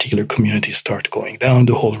 in a particular community start going down,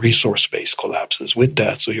 the whole resource base collapses with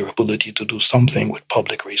that. So your ability to do something with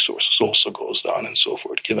public resources also goes down and so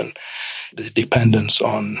forth, given the dependence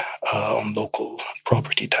on local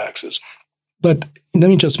property taxes. But let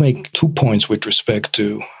me just make 2 points with respect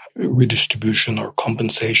to redistribution or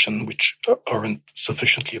compensation, which aren't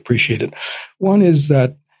sufficiently appreciated. One is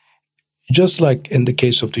that just like in the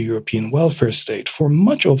case of the European welfare state, for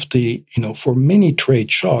much of for many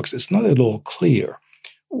trade shocks, it's not at all clear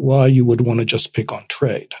why you would want to just pick on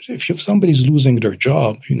trade. If somebody's losing their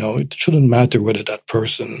job, it shouldn't matter whether that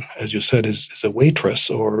person, as you said, is a waitress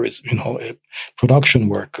or is, a production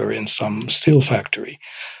worker in some steel factory.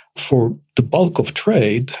 For the bulk of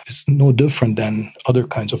trade, it's no different than other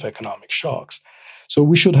kinds of economic shocks. So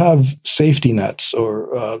we should have safety nets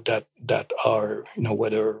or that are,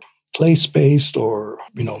 whether place-based or,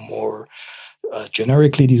 more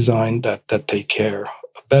generically designed that take care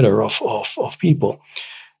better of people.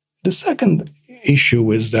 The second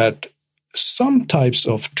issue is that some types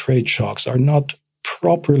of trade shocks are not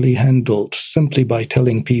properly handled simply by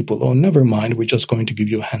telling people, oh, never mind, we're just going to give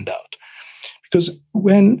you a handout. Because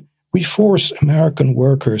when we force American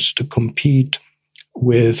workers to compete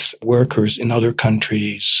with workers in other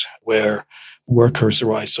countries where workers'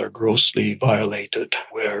 rights are grossly violated,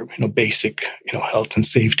 where basic health and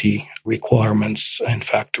safety requirements in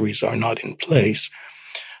factories are not in place,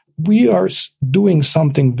 we are doing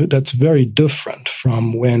something that's very different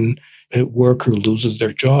from when a worker loses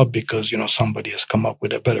their job because somebody has come up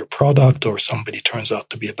with a better product or somebody turns out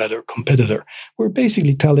to be a better competitor. We're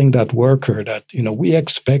basically telling that worker that we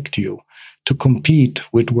expect you to compete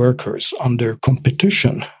with workers under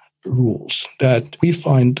competition rules that we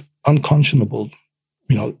find unconscionable,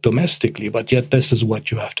 domestically, but yet this is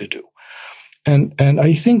what you have to do. And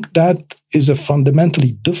I think that is a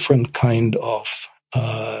fundamentally different kind of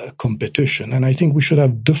competition. And I think we should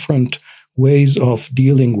have different ways of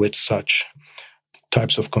dealing with such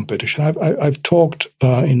types of competition. I've talked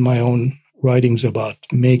in my own writings about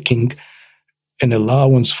making an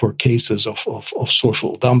allowance for cases of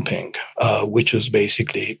social dumping, which is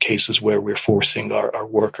basically cases where we're forcing our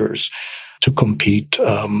workers to compete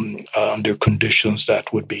under conditions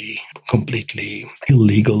that would be completely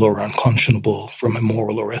illegal or unconscionable from a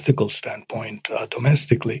moral or ethical standpoint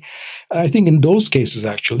domestically. I think in those cases,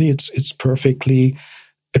 actually, it's perfectly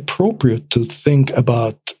appropriate to think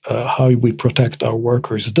about how we protect our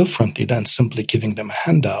workers differently than simply giving them a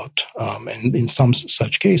handout. And in some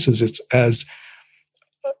such cases, it's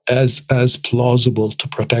as plausible to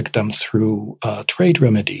protect them through trade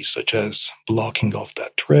remedies, such as blocking off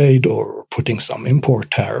that trade or putting some import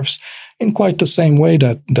tariffs, in quite the same way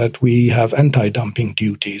that we have anti-dumping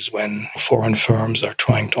duties when foreign firms are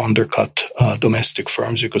trying to undercut domestic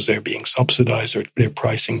firms because they're being subsidized or they're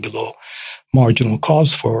pricing below marginal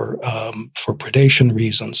cost for predation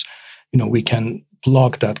reasons. We can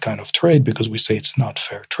block that kind of trade because we say it's not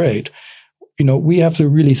fair trade. We have to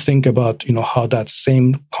really think about, how that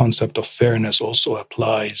same concept of fairness also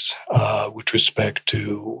applies with respect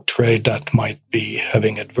to trade that might be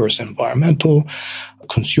having adverse environmental,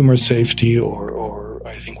 consumer safety, or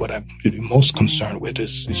I think what I'm really most concerned with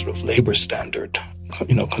is sort of labor standard,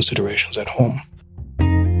 considerations at home.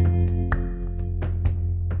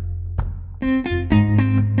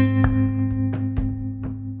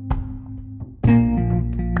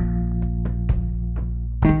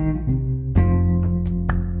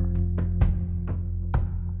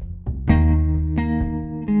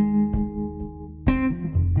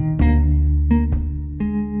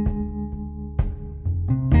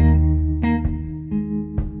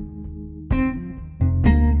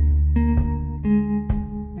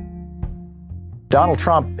 Donald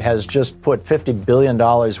Trump has just put $50 billion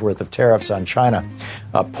worth of tariffs on China,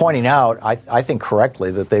 pointing out, I think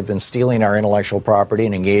correctly, that they've been stealing our intellectual property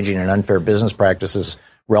and engaging in unfair business practices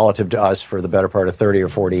relative to us for the better part of 30 or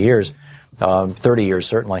 40 years, 30 years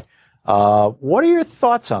certainly. What are your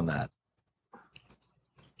thoughts on that?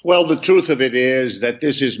 Well, the truth of it is that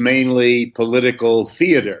this is mainly political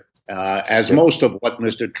theater, as most of what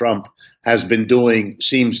Mr. Trump has been doing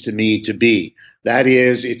seems to me to be. That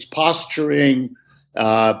is, it's posturing,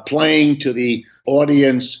 playing to the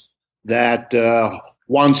audience that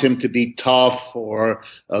wants him to be tough or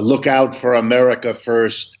look out for America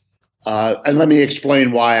first. And let me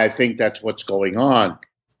explain why I think that's what's going on.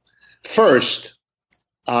 First,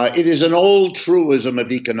 it is an old truism of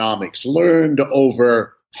economics learned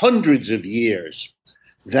over hundreds of years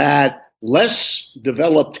that less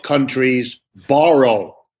developed countries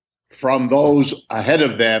borrow from those ahead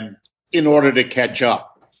of them in order to catch up.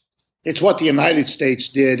 It's what the United States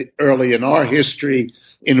did early in our history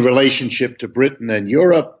in relationship to Britain and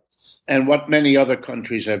Europe, and what many other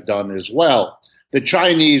countries have done as well. The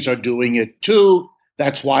Chinese are doing it too.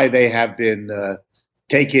 That's why they have been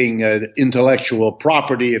taking intellectual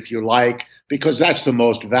property, if you like, because that's the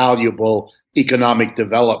most valuable economic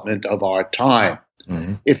development of our time.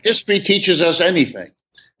 Mm-hmm. If history teaches us anything,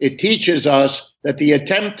 it teaches us that the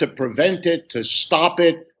attempt to prevent it, to stop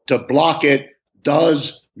it, to block it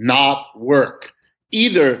does not work.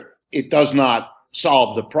 Either it does not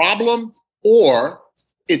solve the problem, or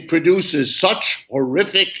it produces such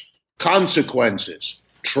horrific consequences,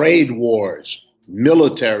 trade wars,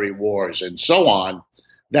 military wars, and so on,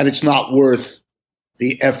 that it's not worth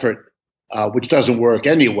the effort, which doesn't work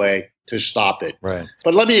anyway, to stop it. Right.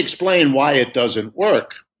 But let me explain why it doesn't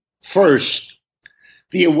work. First,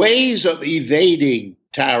 the ways of evading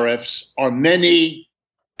tariffs are many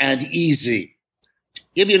and easy.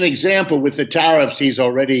 Give you an example with the tariffs he's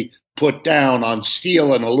already put down on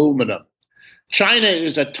steel and aluminum. China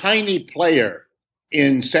is a tiny player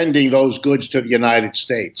in sending those goods to the United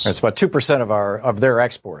States. It's about 2% of their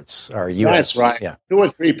exports are U.S. That's right. Yeah. 2 or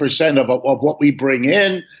 3% of what we bring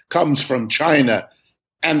in comes from China.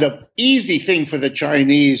 And the easy thing for the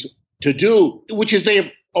Chinese to do, which is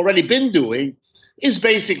they've already been doing, is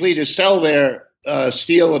basically to sell their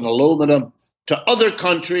steel and aluminum to other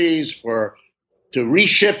countries to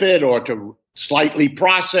reship it or to slightly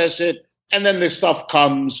process it. And then this stuff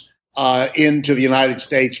comes into the United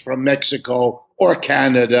States from Mexico or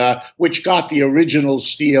Canada, which got the original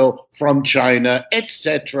steel from China, et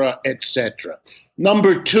cetera, et cetera.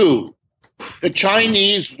 Number two, the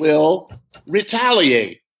Chinese will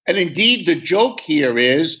retaliate. And indeed, the joke here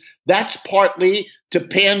is that's partly to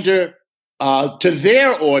pander to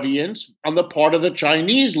their audience on the part of the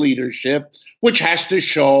Chinese leadership, which has to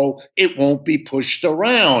show it won't be pushed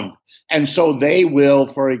around. And so they will,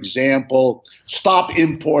 for example, stop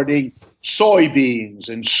importing soybeans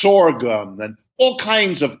and sorghum and all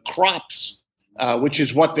kinds of crops, which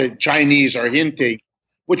is what the Chinese are hinting,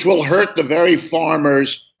 which will hurt the very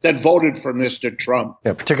farmers that voted for Mr. Trump.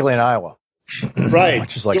 Yeah, particularly in Iowa. Right.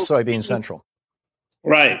 Which is like soybean central.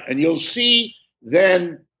 Right. And you'll see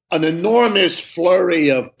then an enormous flurry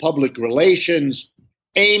of public relations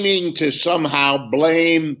aiming to somehow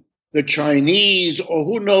blame the Chinese or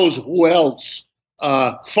who knows who else.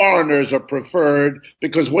 Foreigners are preferred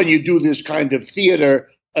because when you do this kind of theater,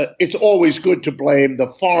 it's always good to blame the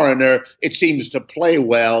foreigner. It seems to play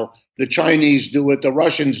well. The Chinese do it. The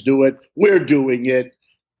Russians do it. We're doing it.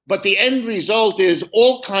 But the end result is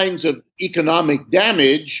all kinds of economic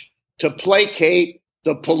damage to placate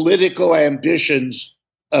the political ambitions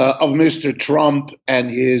of Mr. Trump and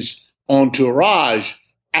his entourage.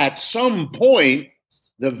 At some point,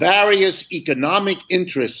 the various economic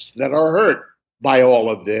interests that are hurt by all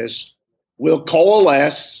of this will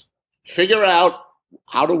coalesce, figure out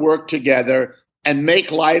how to work together, and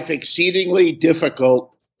make life exceedingly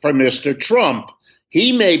difficult for Mr. Trump.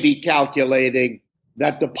 He may be calculating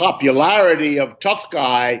that the popularity of tough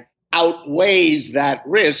guy outweighs that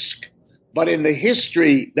risk, but in the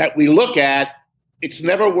history that we look at, it's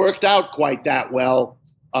never worked out quite that well.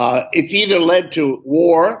 It's either led to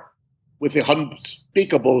war with the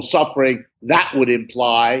unspeakable suffering that would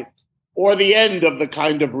imply, or the end of the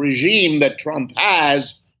kind of regime that Trump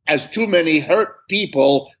has, as too many hurt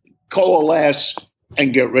people coalesce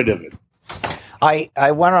and get rid of it.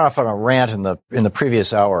 I went off on a rant in the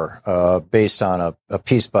previous hour based on a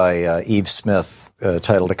piece by Eve Smith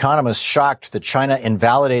titled "Economists Shocked That China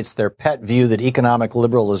Invalidates Their Pet View That Economic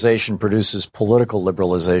Liberalization Produces Political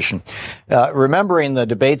Liberalization." Remembering the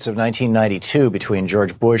debates of 1992 between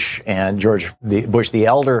George Bush and Bush the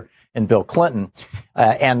Elder and Bill Clinton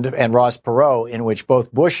and Ross Perot, in which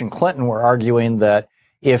both Bush and Clinton were arguing that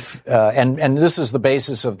if and this is the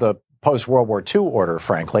basis of the post-World War II order,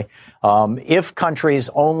 frankly. If countries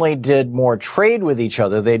only did more trade with each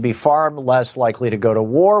other, they'd be far less likely to go to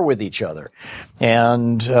war with each other.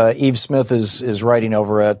 And Eve Smith is writing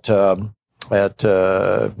over at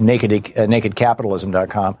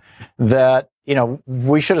nakedcapitalism.com that,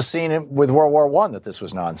 we should have seen it with World War I that this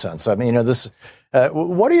was nonsense. I mean, this.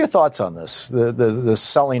 What are your thoughts on this? The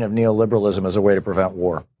selling of neoliberalism as a way to prevent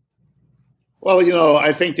war? Well,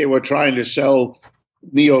 I think they were trying to sell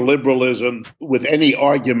neoliberalism with any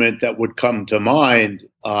argument that would come to mind.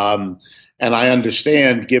 And I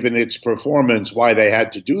understand, given its performance, why they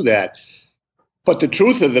had to do that. But the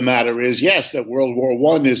truth of the matter is, yes, that World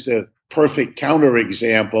War I is the perfect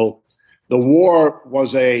counterexample. The war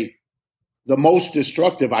was the most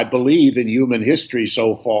destructive, I believe, in human history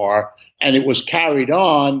so far, and it was carried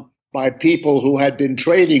on by people who had been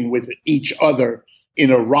trading with each other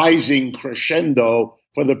in a rising crescendo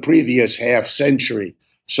for the previous half century.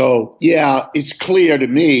 So, yeah, it's clear to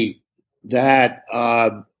me that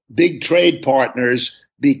big trade partners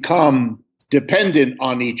become dependent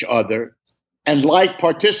on each other. And like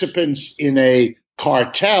participants in a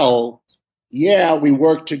cartel, yeah, we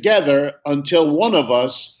work together until one of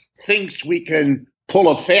us thinks we can pull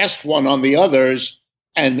a fast one on the others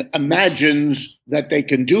and imagines that they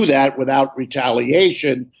can do that without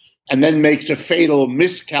retaliation, and then makes a fatal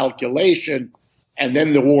miscalculation, and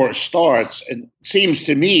then the war starts. And it seems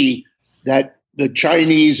to me that the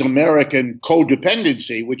Chinese-American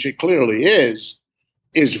codependency, which it clearly is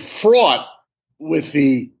fraught with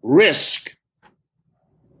the risk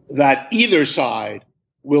that either side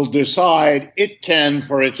will decide it can,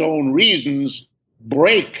 for its own reasons,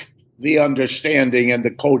 break the understanding and the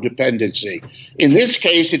codependency. In this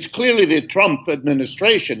case, it's clearly the Trump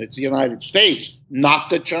administration, it's the United States, not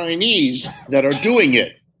the Chinese, that are doing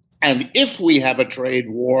it. And if we have a trade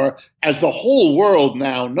war, as the whole world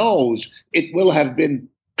now knows, it will have been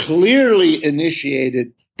clearly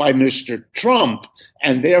initiated by Mr. Trump,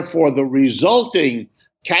 and therefore the resulting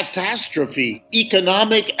catastrophe,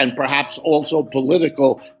 economic and perhaps also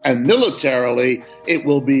political and militarily, it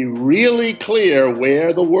will be really clear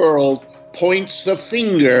where the world points the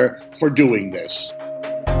finger for doing this.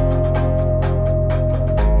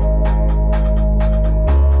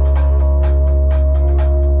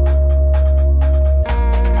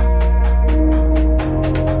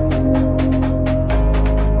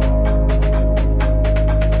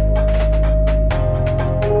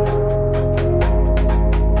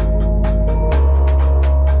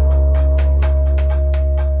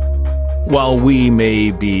 While we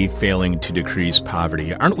may be failing to decrease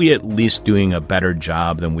poverty, aren't we at least doing a better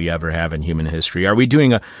job than we ever have in human history? Are we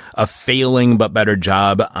doing a failing but better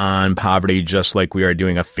job on poverty, just like we are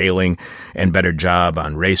doing a failing and better job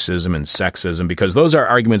on racism and sexism? Because those are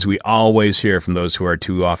arguments we always hear from those who are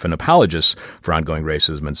too often apologists for ongoing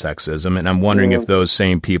racism and sexism. And I'm wondering if those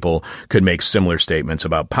same people could make similar statements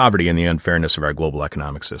about poverty and the unfairness of our global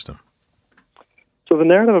economic system. So the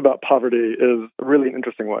narrative about poverty is really an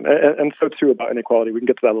interesting one, and so too about inequality. We can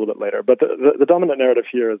get to that a little bit later. But the dominant narrative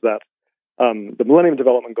here is that the Millennium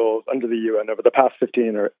Development Goals under the UN over the past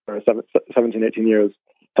 15 or 17, 18 years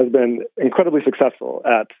has been incredibly successful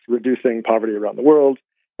at reducing poverty around the world.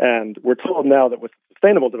 And we're told now that with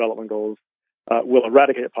Sustainable Development Goals, we'll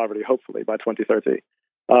eradicate poverty, hopefully, by 2030.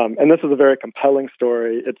 And this is a very compelling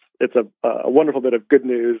story. It's a wonderful bit of good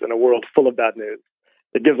news in a world full of bad news.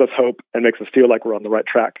 It gives us hope and makes us feel like we're on the right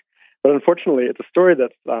track. But unfortunately, it's a story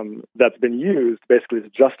that's been used basically to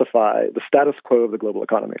justify the status quo of the global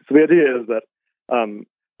economy. So the idea is that,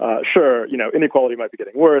 sure, inequality might be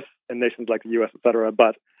getting worse in nations like the U.S., et cetera,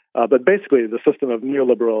 but basically the system of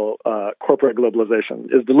neoliberal corporate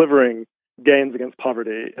globalization is delivering gains against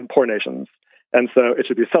poverty in poor nations, and so it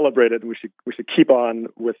should be celebrated. And we should keep on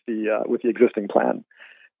with the existing plan.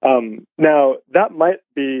 Now that might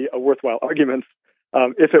be a worthwhile argument.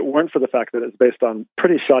 If it weren't for the fact that it's based on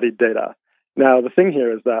pretty shoddy data. Now, the thing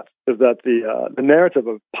here is that the narrative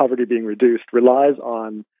of poverty being reduced relies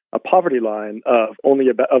on a poverty line of only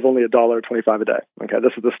 $1.25 a day. Okay,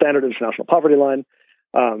 this is the standard international poverty line,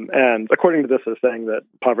 and according to this, they're saying that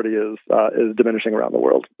poverty is diminishing around the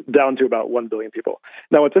world, down to about 1 billion people.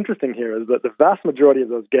 Now, what's interesting here is that the vast majority of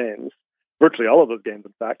those gains, virtually all of those gains,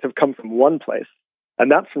 in fact, have come from one place, and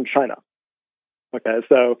that's from China. Okay,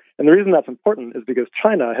 so, and the reason that's important is because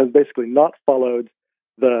China has basically not followed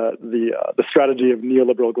the strategy of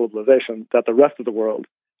neoliberal globalization that the rest of the world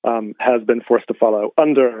has been forced to follow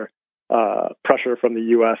under pressure from the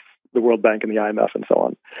U.S., the World Bank, and the IMF, and so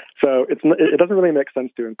on. So it doesn't really make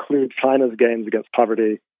sense to include China's gains against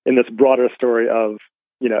poverty in this broader story of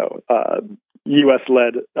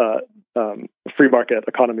U.S.-led free market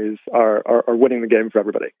economies are winning the game for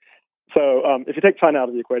everybody. So if you take China out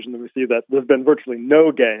of the equation, then we see that there's been virtually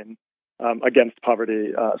no gain against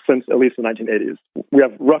poverty since at least the 1980s. We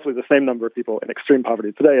have roughly the same number of people in extreme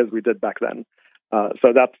poverty today as we did back then.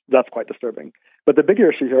 So that's quite disturbing. But the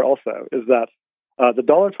bigger issue here also is that the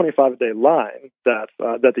 $1.25 a day line that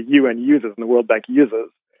the UN uses and the World Bank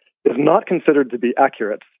uses is not considered to be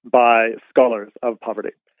accurate by scholars of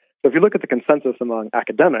poverty. So if you look at the consensus among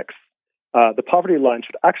academics, the poverty line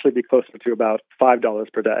should actually be closer to about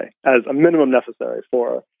 $5 per day as a minimum necessary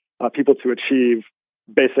for people to achieve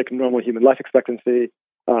basic normal human life expectancy,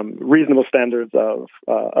 reasonable standards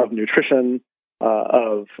of nutrition,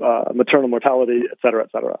 of maternal mortality, et cetera,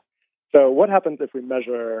 et cetera. So what happens if we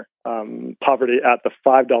measure poverty at the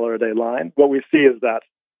 $5 a day line? What we see is that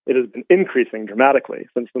it has been increasing dramatically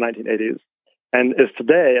since the 1980s and is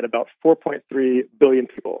today at about 4.3 billion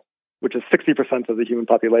people, which is 60% of the human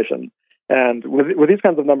population. And with these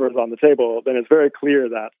kinds of numbers on the table, then it's very clear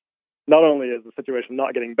that not only is the situation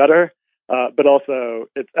not getting better, but also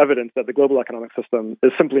it's evidence that the global economic system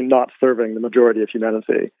is simply not serving the majority of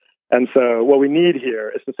humanity. And so what we need here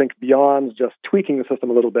is to think beyond just tweaking the system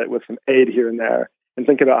a little bit with some aid here and there, and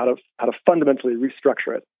think about how to fundamentally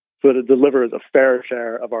restructure it so that it delivers a fair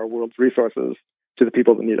share of our world's resources to the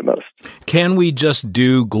people that need it most. Can we just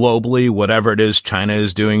do globally whatever it is China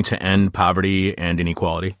is doing to end poverty and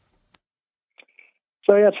inequality?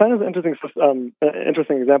 So yeah, China's an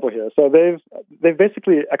interesting example here. So they've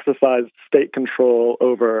basically exercised state control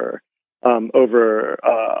over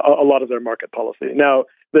a lot of their market policy. Now,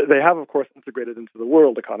 they have, of course, integrated into the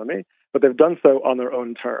world economy, but they've done so on their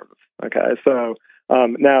own terms. Okay, so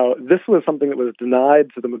now this was something that was denied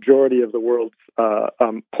to the majority of the world's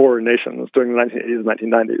poorer nations during the 1980s and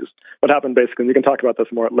 1990s. What happened basically, and we can talk about this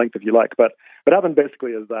more at length if you like, but what happened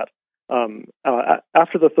basically is that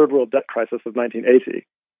after the third world debt crisis of 1980,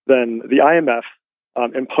 then the IMF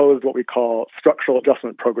imposed what we call structural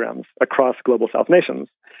adjustment programs across global South nations.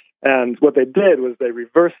 And what they did was they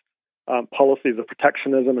reversed policies of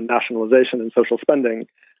protectionism and nationalization and social spending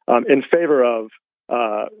in favor of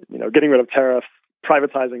getting rid of tariffs,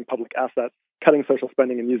 privatizing public assets, cutting social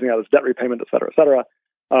spending and using that as debt repayment, et cetera,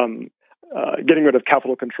 getting rid of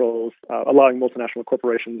capital controls, allowing multinational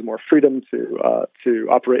corporations more freedom to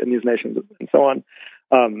operate in these nations, and so on.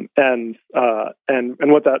 And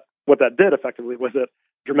what that did effectively was it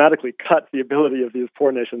dramatically cut the ability of these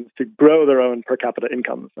poor nations to grow their own per capita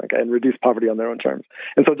incomes, okay, and reduce poverty on their own terms.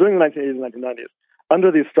 And so during the 1980s and 1990s,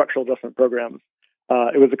 under these structural adjustment programs,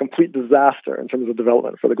 it was a complete disaster in terms of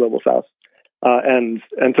development for the global South. And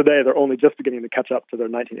today they're only just beginning to catch up to their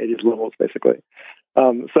 1980s levels, basically.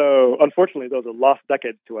 So unfortunately, those are lost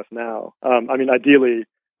decades to us now. Ideally,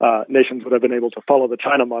 nations would have been able to follow the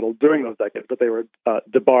China model during those decades, but they were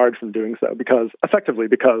debarred from doing so because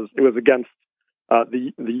it was against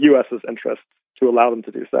the U.S.'s interest to allow them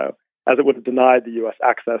to do so, as it would have denied the U.S.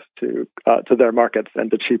 access to their markets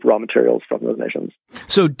and to cheap raw materials from those nations.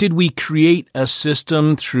 So did we create a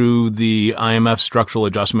system through the IMF structural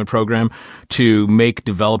adjustment program to make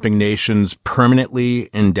developing nations permanently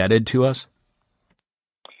indebted to us?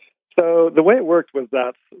 So the way it worked was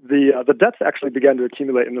that the debts actually began to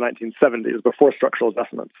accumulate in the 1970s before structural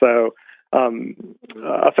adjustment. So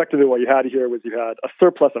effectively what you had here was you had a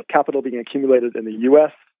surplus of capital being accumulated in the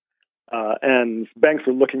U.S., and banks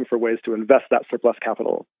were looking for ways to invest that surplus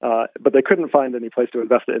capital. But they couldn't find any place to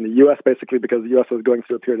invest it in the U.S., basically because the U.S. was going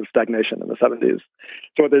through a period of stagnation in the 70s.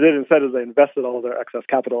 So what they did instead is they invested all of their excess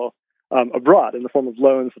capital abroad in the form of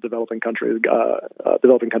loans to developing country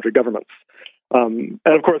governments. And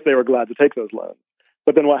of course, they were glad to take those loans.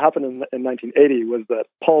 But then what happened in 1980 was that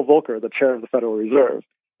Paul Volcker, the chair of the Federal Reserve,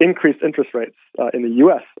 increased interest rates in the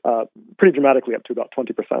U.S. Pretty dramatically, up to about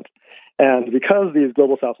 20%. And because these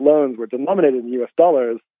Global South loans were denominated in U.S.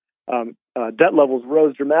 dollars, debt levels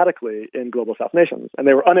rose dramatically in Global South nations, and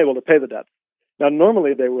they were unable to pay the debts. Now,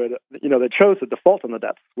 normally they chose to default on the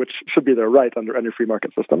debts, which should be their right under any free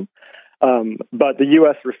market system. But the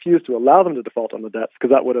U.S. refused to allow them to default on the debts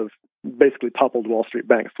because that would have basically toppled Wall Street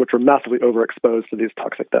banks, which were massively overexposed to these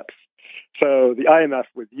toxic debts. So the IMF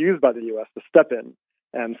was used by the U.S. to step in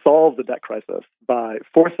and solve the debt crisis by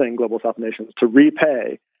forcing Global South nations to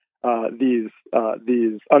repay these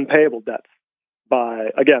unpayable debts by,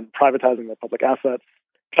 again, privatizing their public assets,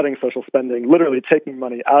 cutting social spending, literally taking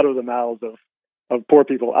money out of the mouths of poor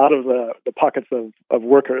people, out of the pockets of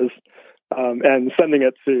workers, and sending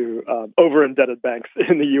it to over-indebted banks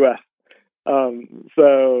in the U.S.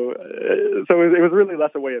 So it was really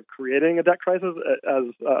less a way of creating a debt crisis as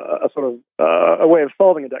a sort of a way of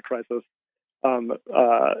solving a debt crisis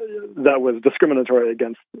that was discriminatory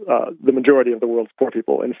against the majority of the world's poor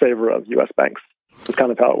people in favor of U.S. banks. That's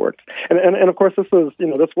kind of how it worked. And of course, this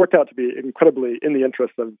worked out to be incredibly in the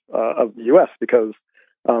interest of the U.S. because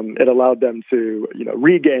it allowed them to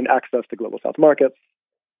regain access to Global South markets,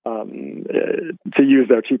 to use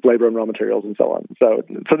their cheap labor and raw materials and so on. So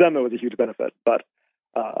for them, it was a huge benefit, but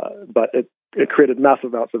it created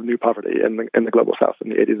massive amounts of new poverty in the Global South in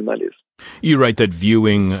the 80s and 90s. You write that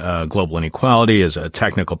viewing global inequality as a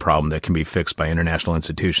technical problem that can be fixed by international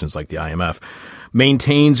institutions like the IMF.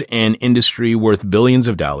 maintains an industry worth billions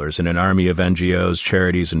of dollars and an army of NGOs,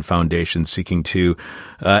 charities, and foundations seeking to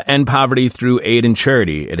end poverty through aid and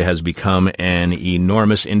charity. It has become an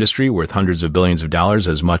enormous industry worth hundreds of billions of dollars,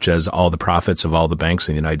 as much as all the profits of all the banks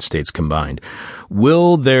in the United States combined.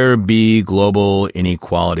 Will there be global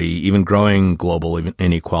inequality, even growing global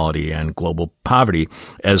inequality and global poverty,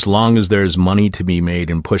 as long as there's money to be made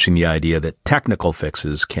in pushing the idea that technical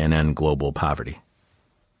fixes can end global poverty?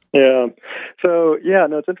 Yeah. So,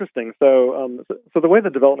 it's interesting. So the way the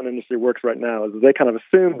development industry works right now is they kind of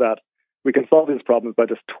assume that we can solve these problems by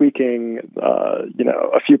just tweaking,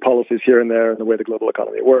 a few policies here and there in the way the global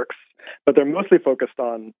economy works. But they're mostly focused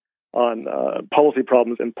on policy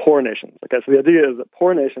problems in poor nations. Okay, so the idea is that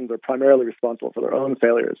poor nations are primarily responsible for their own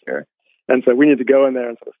failures here. And so we need to go in there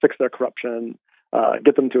and sort of fix their corruption,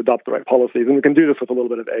 get them to adopt the right policies, and we can do this with a little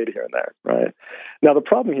bit of aid here and there, right? Now, the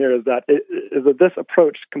problem here is that this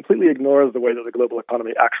approach completely ignores the way that the global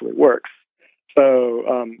economy actually works. So,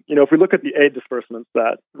 if we look at the aid disbursements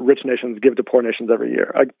that rich nations give to poor nations every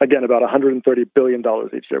year, again, about $130 billion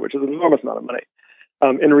each year, which is an enormous amount of money.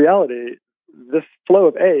 In reality, this flow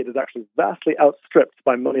of aid is actually vastly outstripped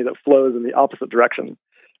by money that flows in the opposite direction,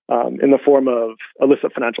 in the form of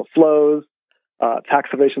illicit financial flows, tax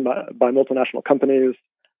evasion by multinational companies,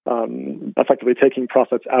 effectively taking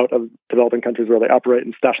profits out of developing countries where they operate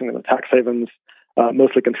and stashing them in tax havens,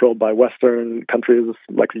 mostly controlled by Western countries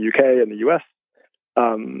like the UK and the US.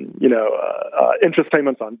 Interest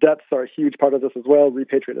payments on debts are a huge part of this as well,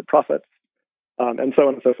 repatriated profits, and so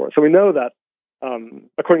on and so forth. So we know that,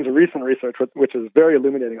 according to recent research, which is very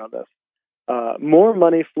illuminating on this, more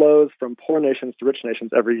money flows from poor nations to rich nations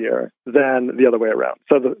every year than the other way around.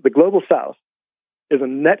 So the global South is a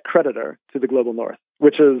net creditor to the global North,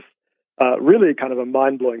 which is really kind of a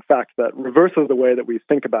mind-blowing fact that reverses the way that we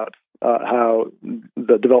think about how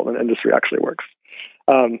the development industry actually works.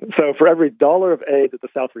 So for every dollar of aid that the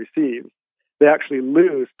South receives, they actually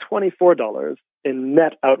lose $24 in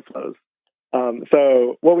net outflows.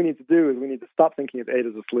 So what we need to do is we need to stop thinking of aid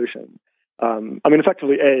as a solution.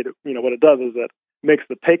 Effectively aid, what it does is it makes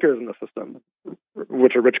the takers in the system,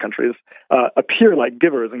 which are rich countries, appear like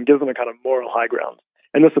givers and gives them a kind of moral high ground.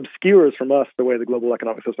 And this obscures from us the way the global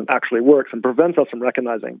economic system actually works and prevents us from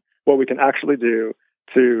recognizing what we can actually do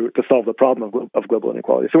to solve the problem of global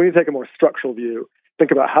inequality. So we need to take a more structural view,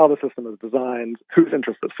 think about how the system is designed, whose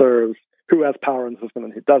interests it serves, who has power in the system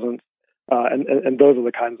and who doesn't. And those are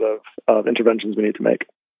the kinds of interventions we need to make.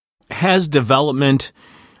 Has development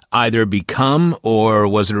either become, or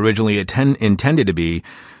was it originally intended to be,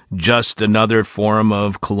 just another form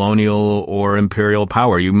of colonial or imperial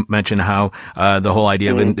power? You mentioned how the whole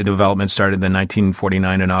idea of development started in the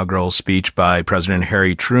 1949 inaugural speech by President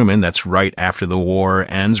Harry Truman. That's right after the war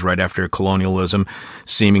ends, right after colonialism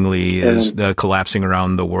seemingly is collapsing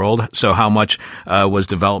around the world. So how much was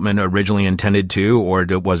development originally intended to, or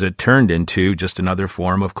was it turned into just another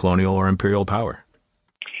form of colonial or imperial power?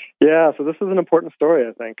 Yeah, so this is an important story,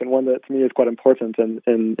 I think, and one that to me is quite important in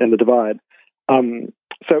the divide.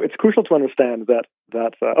 So it's crucial to understand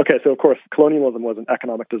that so of course colonialism was an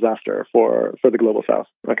economic disaster for the global South.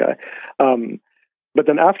 Okay, but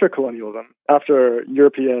then after colonialism, after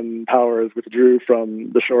European powers withdrew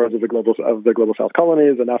from the shores of the global South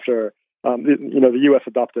colonies, and after the U.S.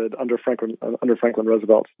 adopted under Franklin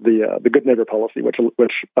Roosevelt the Good Neighbor policy,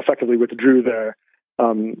 which effectively withdrew their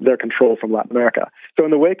control from Latin America. So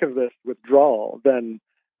in the wake of this withdrawal, then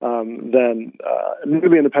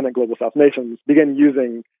newly independent global South nations began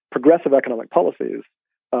using progressive economic policies,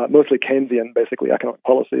 mostly Keynesian, basically economic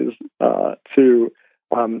policies, to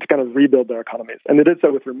kind of rebuild their economies, and they did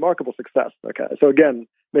so with remarkable success. Okay, so again,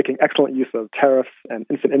 making excellent use of tariffs and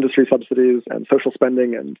infant industry subsidies and social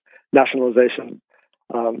spending and nationalization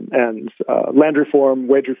and land reform,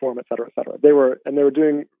 wage reform, et cetera, et cetera. They were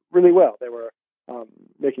doing really well. They were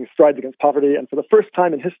making strides against poverty, and for the first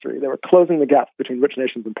time in history, they were closing the gap between rich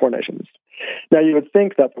nations and poor nations. Now, you would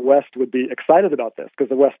think that the West would be excited about this, because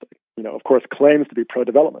the West, of course, claims to be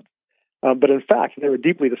pro-development. But in fact, they were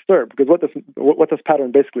deeply disturbed, because what this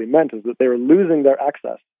pattern basically meant is that they were losing their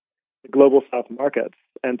access to global South markets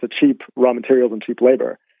and to cheap raw materials and cheap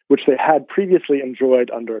labor, which they had previously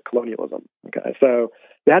enjoyed under colonialism. Okay, so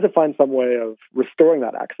they had to find some way of restoring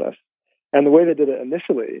that access. And the way they did it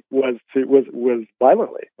initially was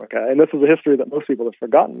violently. Okay, and this is a history that most people have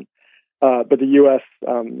forgotten. But the U.S.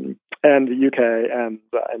 And the UK and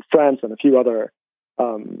France and a few other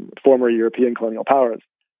former European colonial powers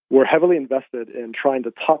were heavily invested in trying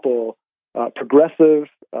to topple progressive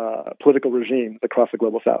political regimes across the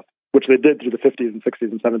global South, which they did through the 50s and 60s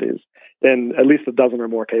and 70s in at least a dozen or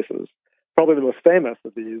more cases. Probably the most famous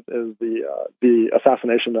of these is the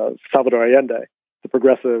assassination of Salvador Allende, the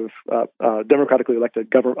progressive, democratically elected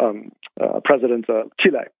president of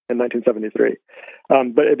Chile in 1973.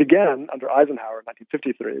 But it began under Eisenhower in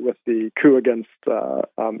 1953 with the coup against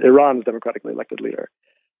Iran's democratically elected leader.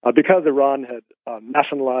 Because Iran had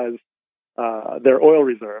nationalized their oil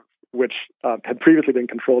reserves, which had previously been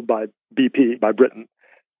controlled by BP, by Britain,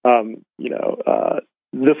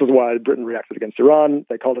 this is why Britain reacted against Iran.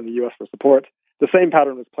 They called on the U.S. for support. The same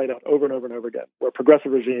pattern was played out over and over and over again, where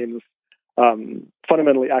progressive regimes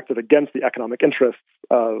fundamentally acted against the economic interests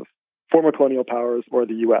of former colonial powers or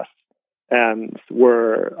the U.S. and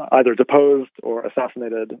were either deposed or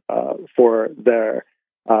assassinated for their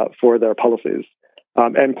policies.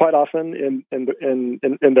 And quite often,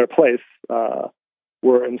 in their place,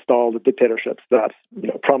 were installed dictatorships that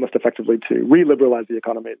promised effectively to re-liberalize the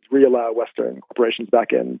economy, to re-allow Western corporations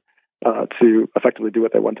back in to effectively do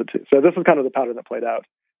what they wanted to. So this is kind of the pattern that played out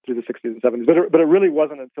through the 60s and 70s. But it really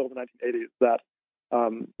wasn't until the 1980s that,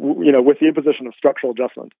 with the imposition of structural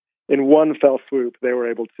adjustment, in one fell swoop, they were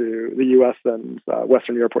able to, the U.S. and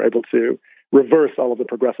Western Europe were able to reverse all of the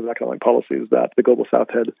progressive economic policies that the Global South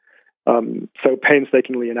had so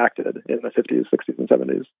painstakingly enacted in the 50s, 60s, and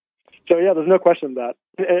 70s. So yeah, there's no question that,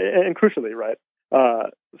 and crucially, right,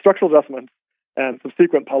 structural adjustments and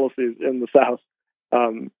subsequent policies in the South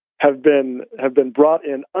have been brought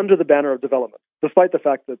in under the banner of development, despite the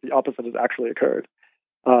fact that the opposite has actually occurred.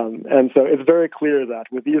 And so it's very clear that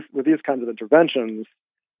with these kinds of interventions,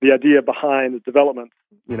 the idea behind development,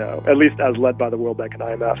 at least as led by the World Bank and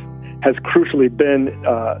IMF, has crucially been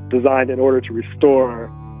designed in order to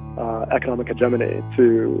restore economic hegemony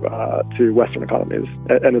to Western economies,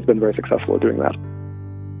 and it's been very successful at doing that.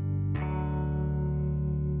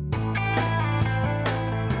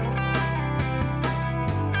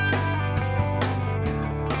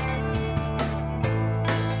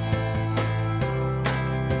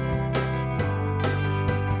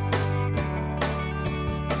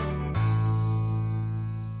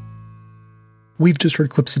 We've just heard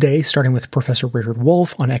clips today, starting with Professor Richard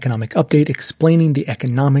Wolff on Economic Update, explaining the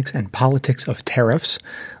economics and politics of tariffs.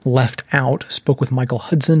 Left Out spoke with Michael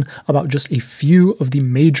Hudson about just a few of the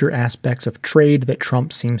major aspects of trade that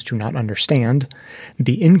Trump seems to not understand.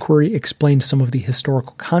 The Inquiry explained some of the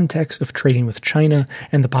historical context of trading with China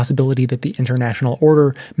and the possibility that the international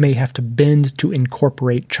order may have to bend to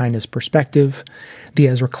incorporate China's perspective. The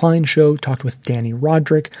Ezra Klein Show talked with Danny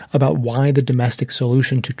Roderick about why the domestic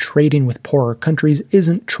solution to trading with poorer countries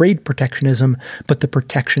isn't trade protectionism, but the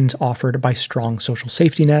protections offered by strong social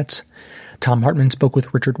safety nets. Tom Hartman spoke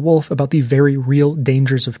with Richard Wolff about the very real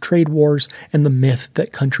dangers of trade wars and the myth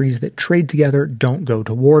that countries that trade together don't go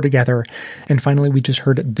to war together. And finally, we just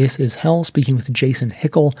heard This Is Hell speaking with Jason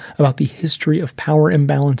Hickel about the history of power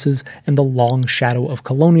imbalances and the long shadow of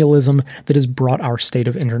colonialism that has brought our state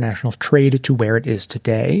of international trade to where it is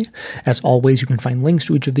today. As always, you can find links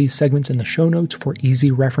to each of these segments in the show notes for easy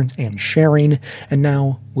reference and sharing. And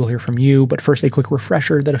now we'll hear from you. But first, a quick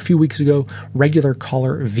refresher that a few weeks ago, regular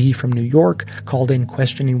caller V from New York called in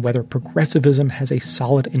questioning whether progressivism has a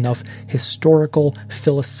solid enough historical,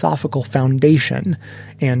 philosophical foundation.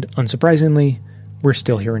 And unsurprisingly, we're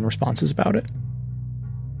still hearing responses about it.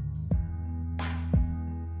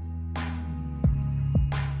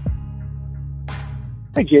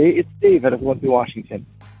 Hi, Jay. It's Dave out of Olympia, Washington.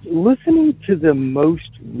 Listening to the most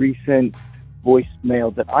recent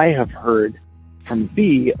voicemail that I have heard from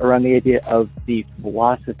V around the idea of the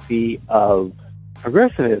philosophy of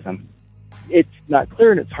progressivism, it's not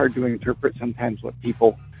clear and it's hard to interpret sometimes what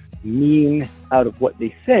people mean out of what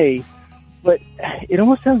they say, but it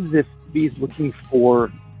almost sounds as if V is looking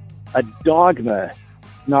for a dogma,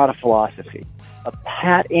 not a philosophy, a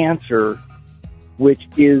pat answer, which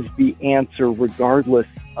is the answer regardless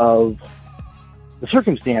of the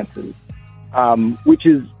circumstances, which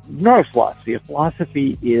is not a philosophy. A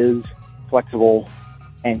philosophy is flexible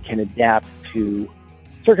and can adapt to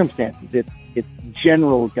circumstances. It's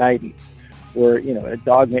general guidance. Where, a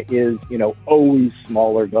dogma is, always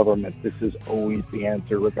smaller government. This is always the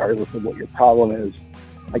answer, regardless of what your problem is.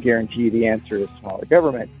 I guarantee you the answer is smaller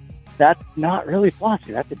government. That's not really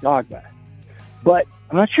philosophy. That's a dogma. But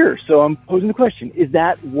I'm not sure. So I'm posing the question, is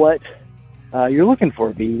that what you're looking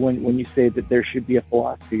for, V, when you say that there should be a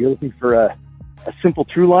philosophy? You're looking for a simple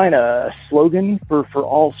true line, a slogan for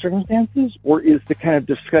all circumstances? Or is the kind of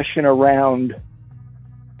discussion around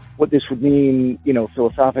what this would mean,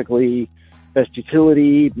 philosophically, best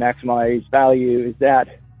utility, maximize value, is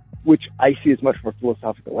that, which I see as much more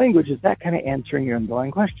philosophical language, is that kind of answering your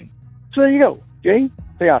underlying question? So there you go. Jay,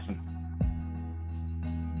 stay awesome.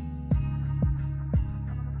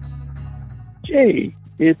 Jay,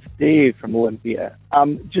 it's Dave from Olympia.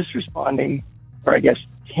 Just responding, or I guess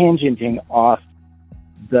tangenting off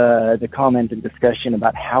the comment and discussion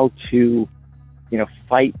about how to,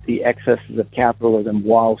 fight the excesses of capitalism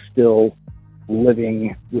while still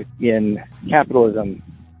living within capitalism,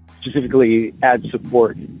 specifically ad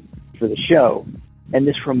support for the show. And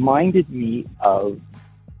this reminded me of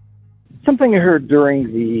something I heard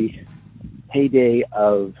during the heyday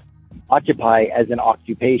of Occupy as an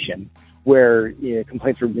occupation, where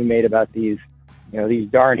complaints were being made about these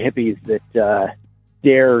darn hippies that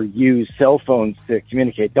dare use cell phones to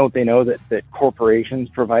communicate. Don't they know that corporations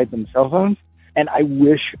provide them cell phones? And I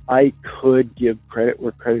wish I could give credit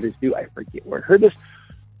where credit is due. I forget where I heard this,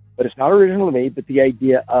 but it's not original to me. But the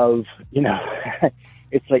idea of,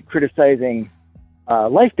 it's like criticizing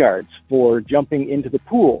lifeguards for jumping into the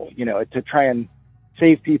pool, to try and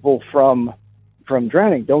save people from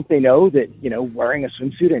drowning. Don't they know that, wearing a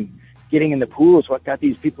swimsuit and getting in the pool is what got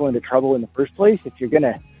these people into trouble in the first place? If you're going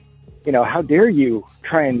to, how dare you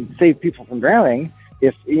try and save people from drowning?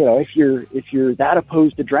 If you're that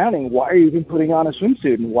opposed to drowning, why are you even putting on a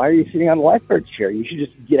swimsuit, and why are you sitting on a lifeguard's chair? You should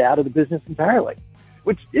just get out of the business entirely,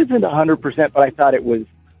 which isn't 100%, but I thought it was,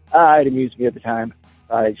 it amused me at the time.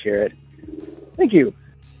 Thought I'd share it. Thank you.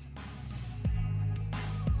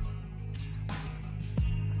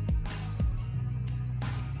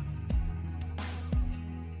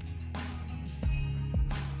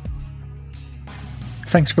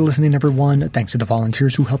 Thanks for listening, everyone. Thanks to the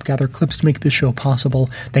volunteers who helped gather clips to make this show possible.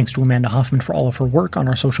 Thanks to Amanda Hoffman for all of her work on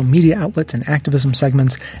our social media outlets and activism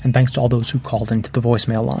segments. And thanks to all those who called into the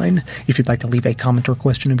voicemail line. If you'd like to leave a comment or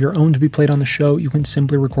question of your own to be played on the show, you can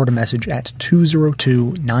simply record a message at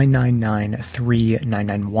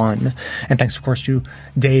 202-999-3991. And thanks, of course, to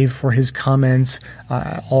Dave for his comments.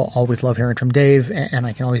 I'll always love hearing from Dave, and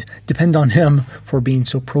I can always depend on him for being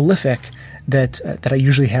so prolific that I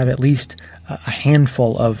usually have at least a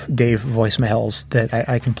handful of Dave voicemails that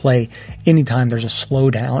I can play anytime there's a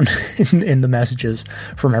slowdown in the messages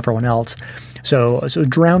from everyone else. So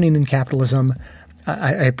drowning in capitalism,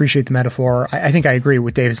 I appreciate the metaphor. I think I agree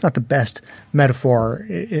with Dave. It's not the best metaphor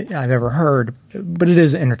I've ever heard, but it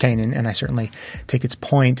is entertaining, and I certainly take its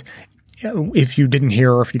point. If you didn't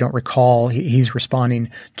hear or if you don't recall, he's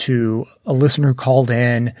responding to a listener who called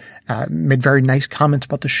in, made very nice comments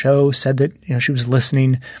about the show, said that, she was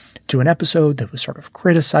listening to an episode that was sort of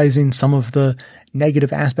criticizing some of the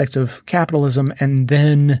negative aspects of capitalism, and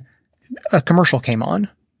then a commercial came on.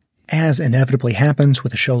 As inevitably happens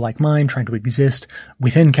with a show like mine, trying to exist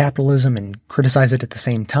within capitalism and criticize it at the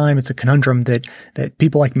same time, it's a conundrum that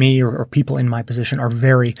people like me or people in my position are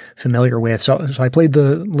very familiar with. So I played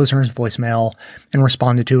the listener's voicemail and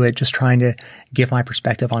responded to it, just trying to give my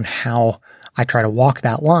perspective on how I try to walk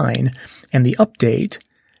that line. And the update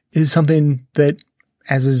is something that,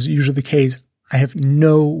 as is usually the case, I have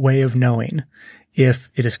no way of knowing if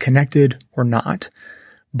it is connected or not.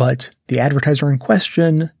 But the advertiser in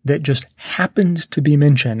question that just happened to be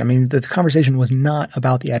mentioned, the conversation was not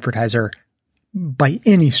about the advertiser by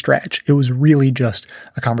any stretch. It was really just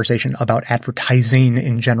a conversation about advertising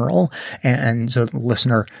in general. And so the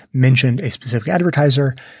listener mentioned a specific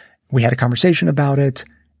advertiser. We had a conversation about it,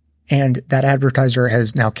 and that advertiser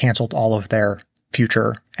has now canceled all of their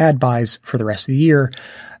future ad buys for the rest of the year.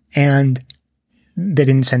 And they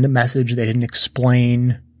didn't send a message. They didn't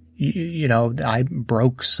explain, I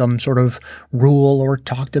broke some sort of rule or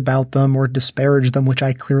talked about them or disparaged them, which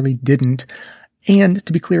I clearly didn't. And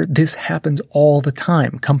to be clear, this happens all the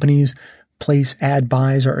time. Companies place ad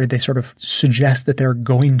buys, or they sort of suggest that they're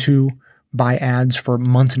going to buy ads for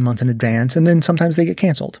months and months in advance, and then sometimes they get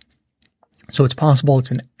canceled. So it's possible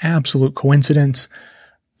it's an absolute coincidence.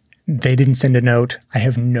 They didn't send a note. I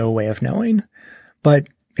have no way of knowing, but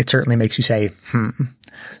it certainly makes you say,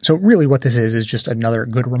 So really what this is just another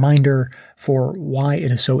good reminder for why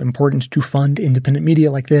it is so important to fund independent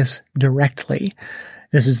media like this directly.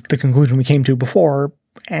 This is the conclusion we came to before,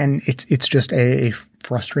 and it's just a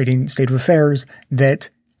frustrating state of affairs that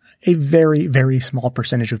a very, very small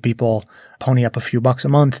percentage of people pony up a few bucks a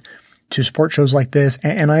month to support shows like this.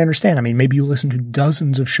 And I understand. Maybe you listen to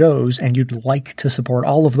dozens of shows and you'd like to support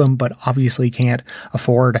all of them, but obviously can't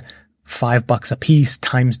afford $5 a piece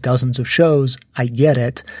times dozens of shows. I get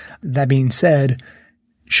it. That being said,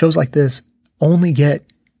 shows like this only get,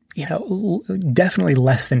 definitely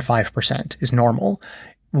less than 5% is normal.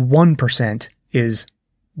 1% is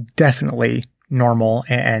definitely normal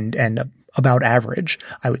and about average,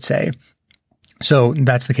 I would say. So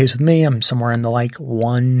that's the case with me. I'm somewhere in the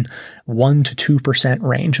 1 to 2%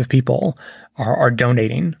 range of people are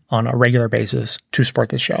donating on a regular basis to support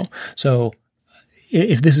this show. So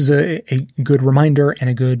if this is a good reminder and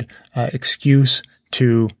a good excuse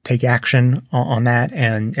to take action on that,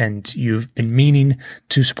 and you've been meaning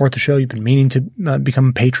to support the show, you've been meaning to become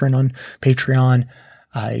a patron on Patreon,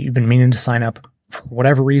 you've been meaning to sign up for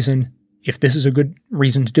whatever reason, if this is a good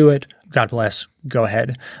reason to do it, God bless, go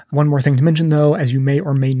ahead. One more thing to mention, though, as you may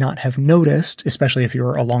or may not have noticed, especially if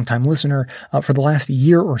you're a longtime listener, for the last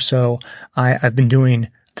year or so, I've been doing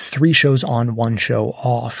 3 shows on, 1 show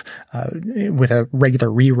off, with a regular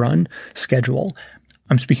rerun schedule.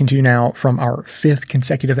 I'm speaking to you now from our 5th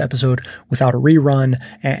consecutive episode without a rerun,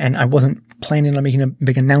 and I wasn't planning on making a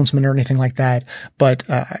big announcement or anything like that, but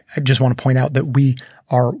I just want to point out that we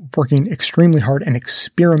are working extremely hard and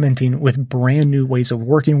experimenting with brand new ways of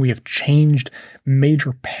working. We have changed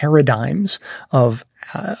major paradigms of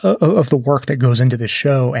the work that goes into this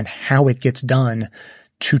show and how it gets done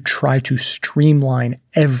to try to streamline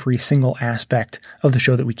every single aspect of the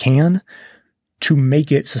show that we can to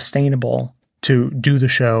make it sustainable to do the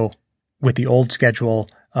show with the old schedule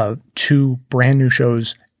of 2 brand new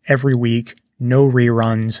shows every week, no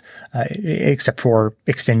reruns, except for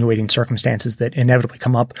extenuating circumstances that inevitably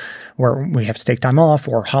come up where we have to take time off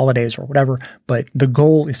or holidays or whatever. But the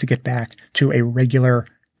goal is to get back to a regular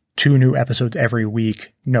 2 new episodes every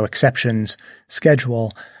week, no exceptions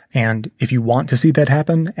schedule. And if you want to see that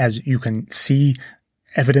happen, as you can see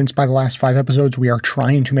evidenced by the last 5 episodes, we are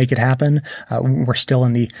trying to make it happen. We're still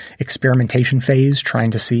in the experimentation phase,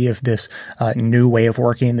 trying to see if this new way of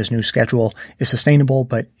working, this new schedule is sustainable.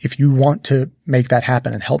 But if you want to make that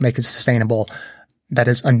happen and help make it sustainable, that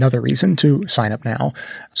is another reason to sign up now.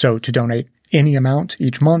 So to donate any amount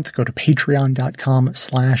each month, go to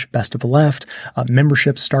patreon.com/bestofleft.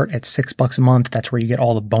 Memberships start at $6 a month. That's where you get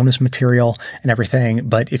all the bonus material and everything.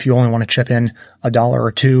 But if you only want to chip in $1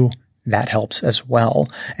 or $2, that helps as well.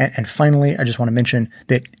 And finally, I just want to mention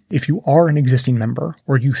that if you are an existing member,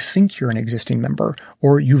 or you think you're an existing member,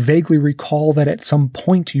 or you vaguely recall that at some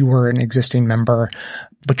point you were an existing member,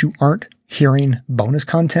 but you aren't hearing bonus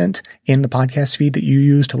content in the podcast feed that you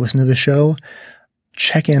use to listen to the show,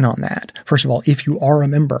 check in on that. First of all, if you are a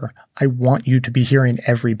member, I want you to be hearing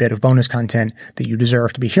every bit of bonus content that you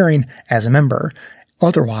deserve to be hearing as a member.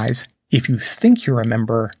 Otherwise, if you think you're a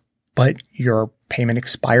member, but your payment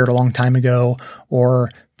expired a long time ago, or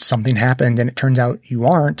something happened and it turns out you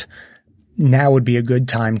aren't, now would be a good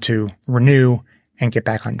time to renew and get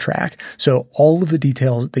back on track. So all of the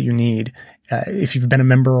details that you need, if you've been a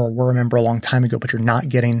member or were a member a long time ago, but you're not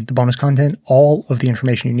getting the bonus content, all of the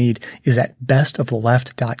information you need is at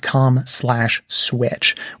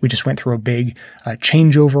bestofleft.com/switch. We just went through a big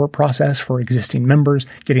changeover process for existing members,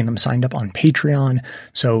 getting them signed up on Patreon.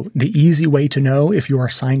 So the easy way to know if you are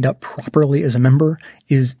signed up properly as a member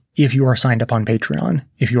is if you are signed up on Patreon.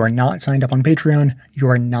 If you are not signed up on Patreon, you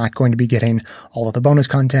are not going to be getting all of the bonus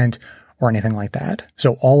content or anything like that.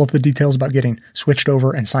 So all of the details about getting switched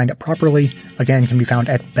over and signed up properly, again, can be found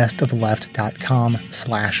at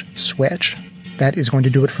bestofleft.com/switch. That is going to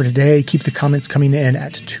do it for today. Keep the comments coming in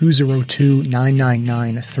at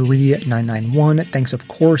 202-999-3991. Thanks, of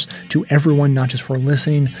course, to everyone, not just for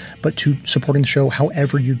listening, but to supporting the show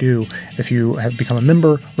however you do. If you have become a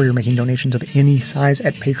member or you're making donations of any size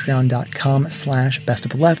at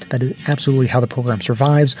patreon.com/bestofleft, that is absolutely how the program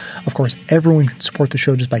survives. Of course, everyone can support the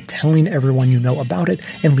show just by telling everyone you know about it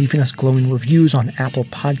and leaving us glowing reviews on Apple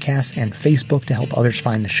Podcasts and Facebook to help others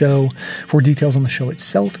find the show. For details on the show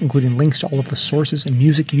itself, including links to all of the sources and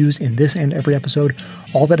music used in this and every episode,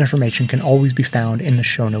 all that information can always be found in the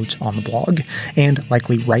show notes on the blog, and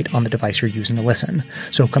likely right on the device you're using to listen.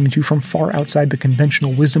 So coming to you from far outside the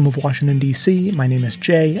conventional wisdom of Washington, D.C., my name is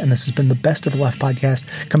Jay, and this has been the Best of the Left podcast,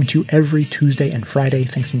 coming to you every Tuesday and Friday,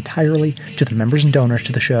 thanks entirely to the members and donors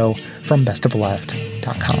to the show from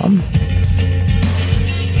bestoftheleft.com.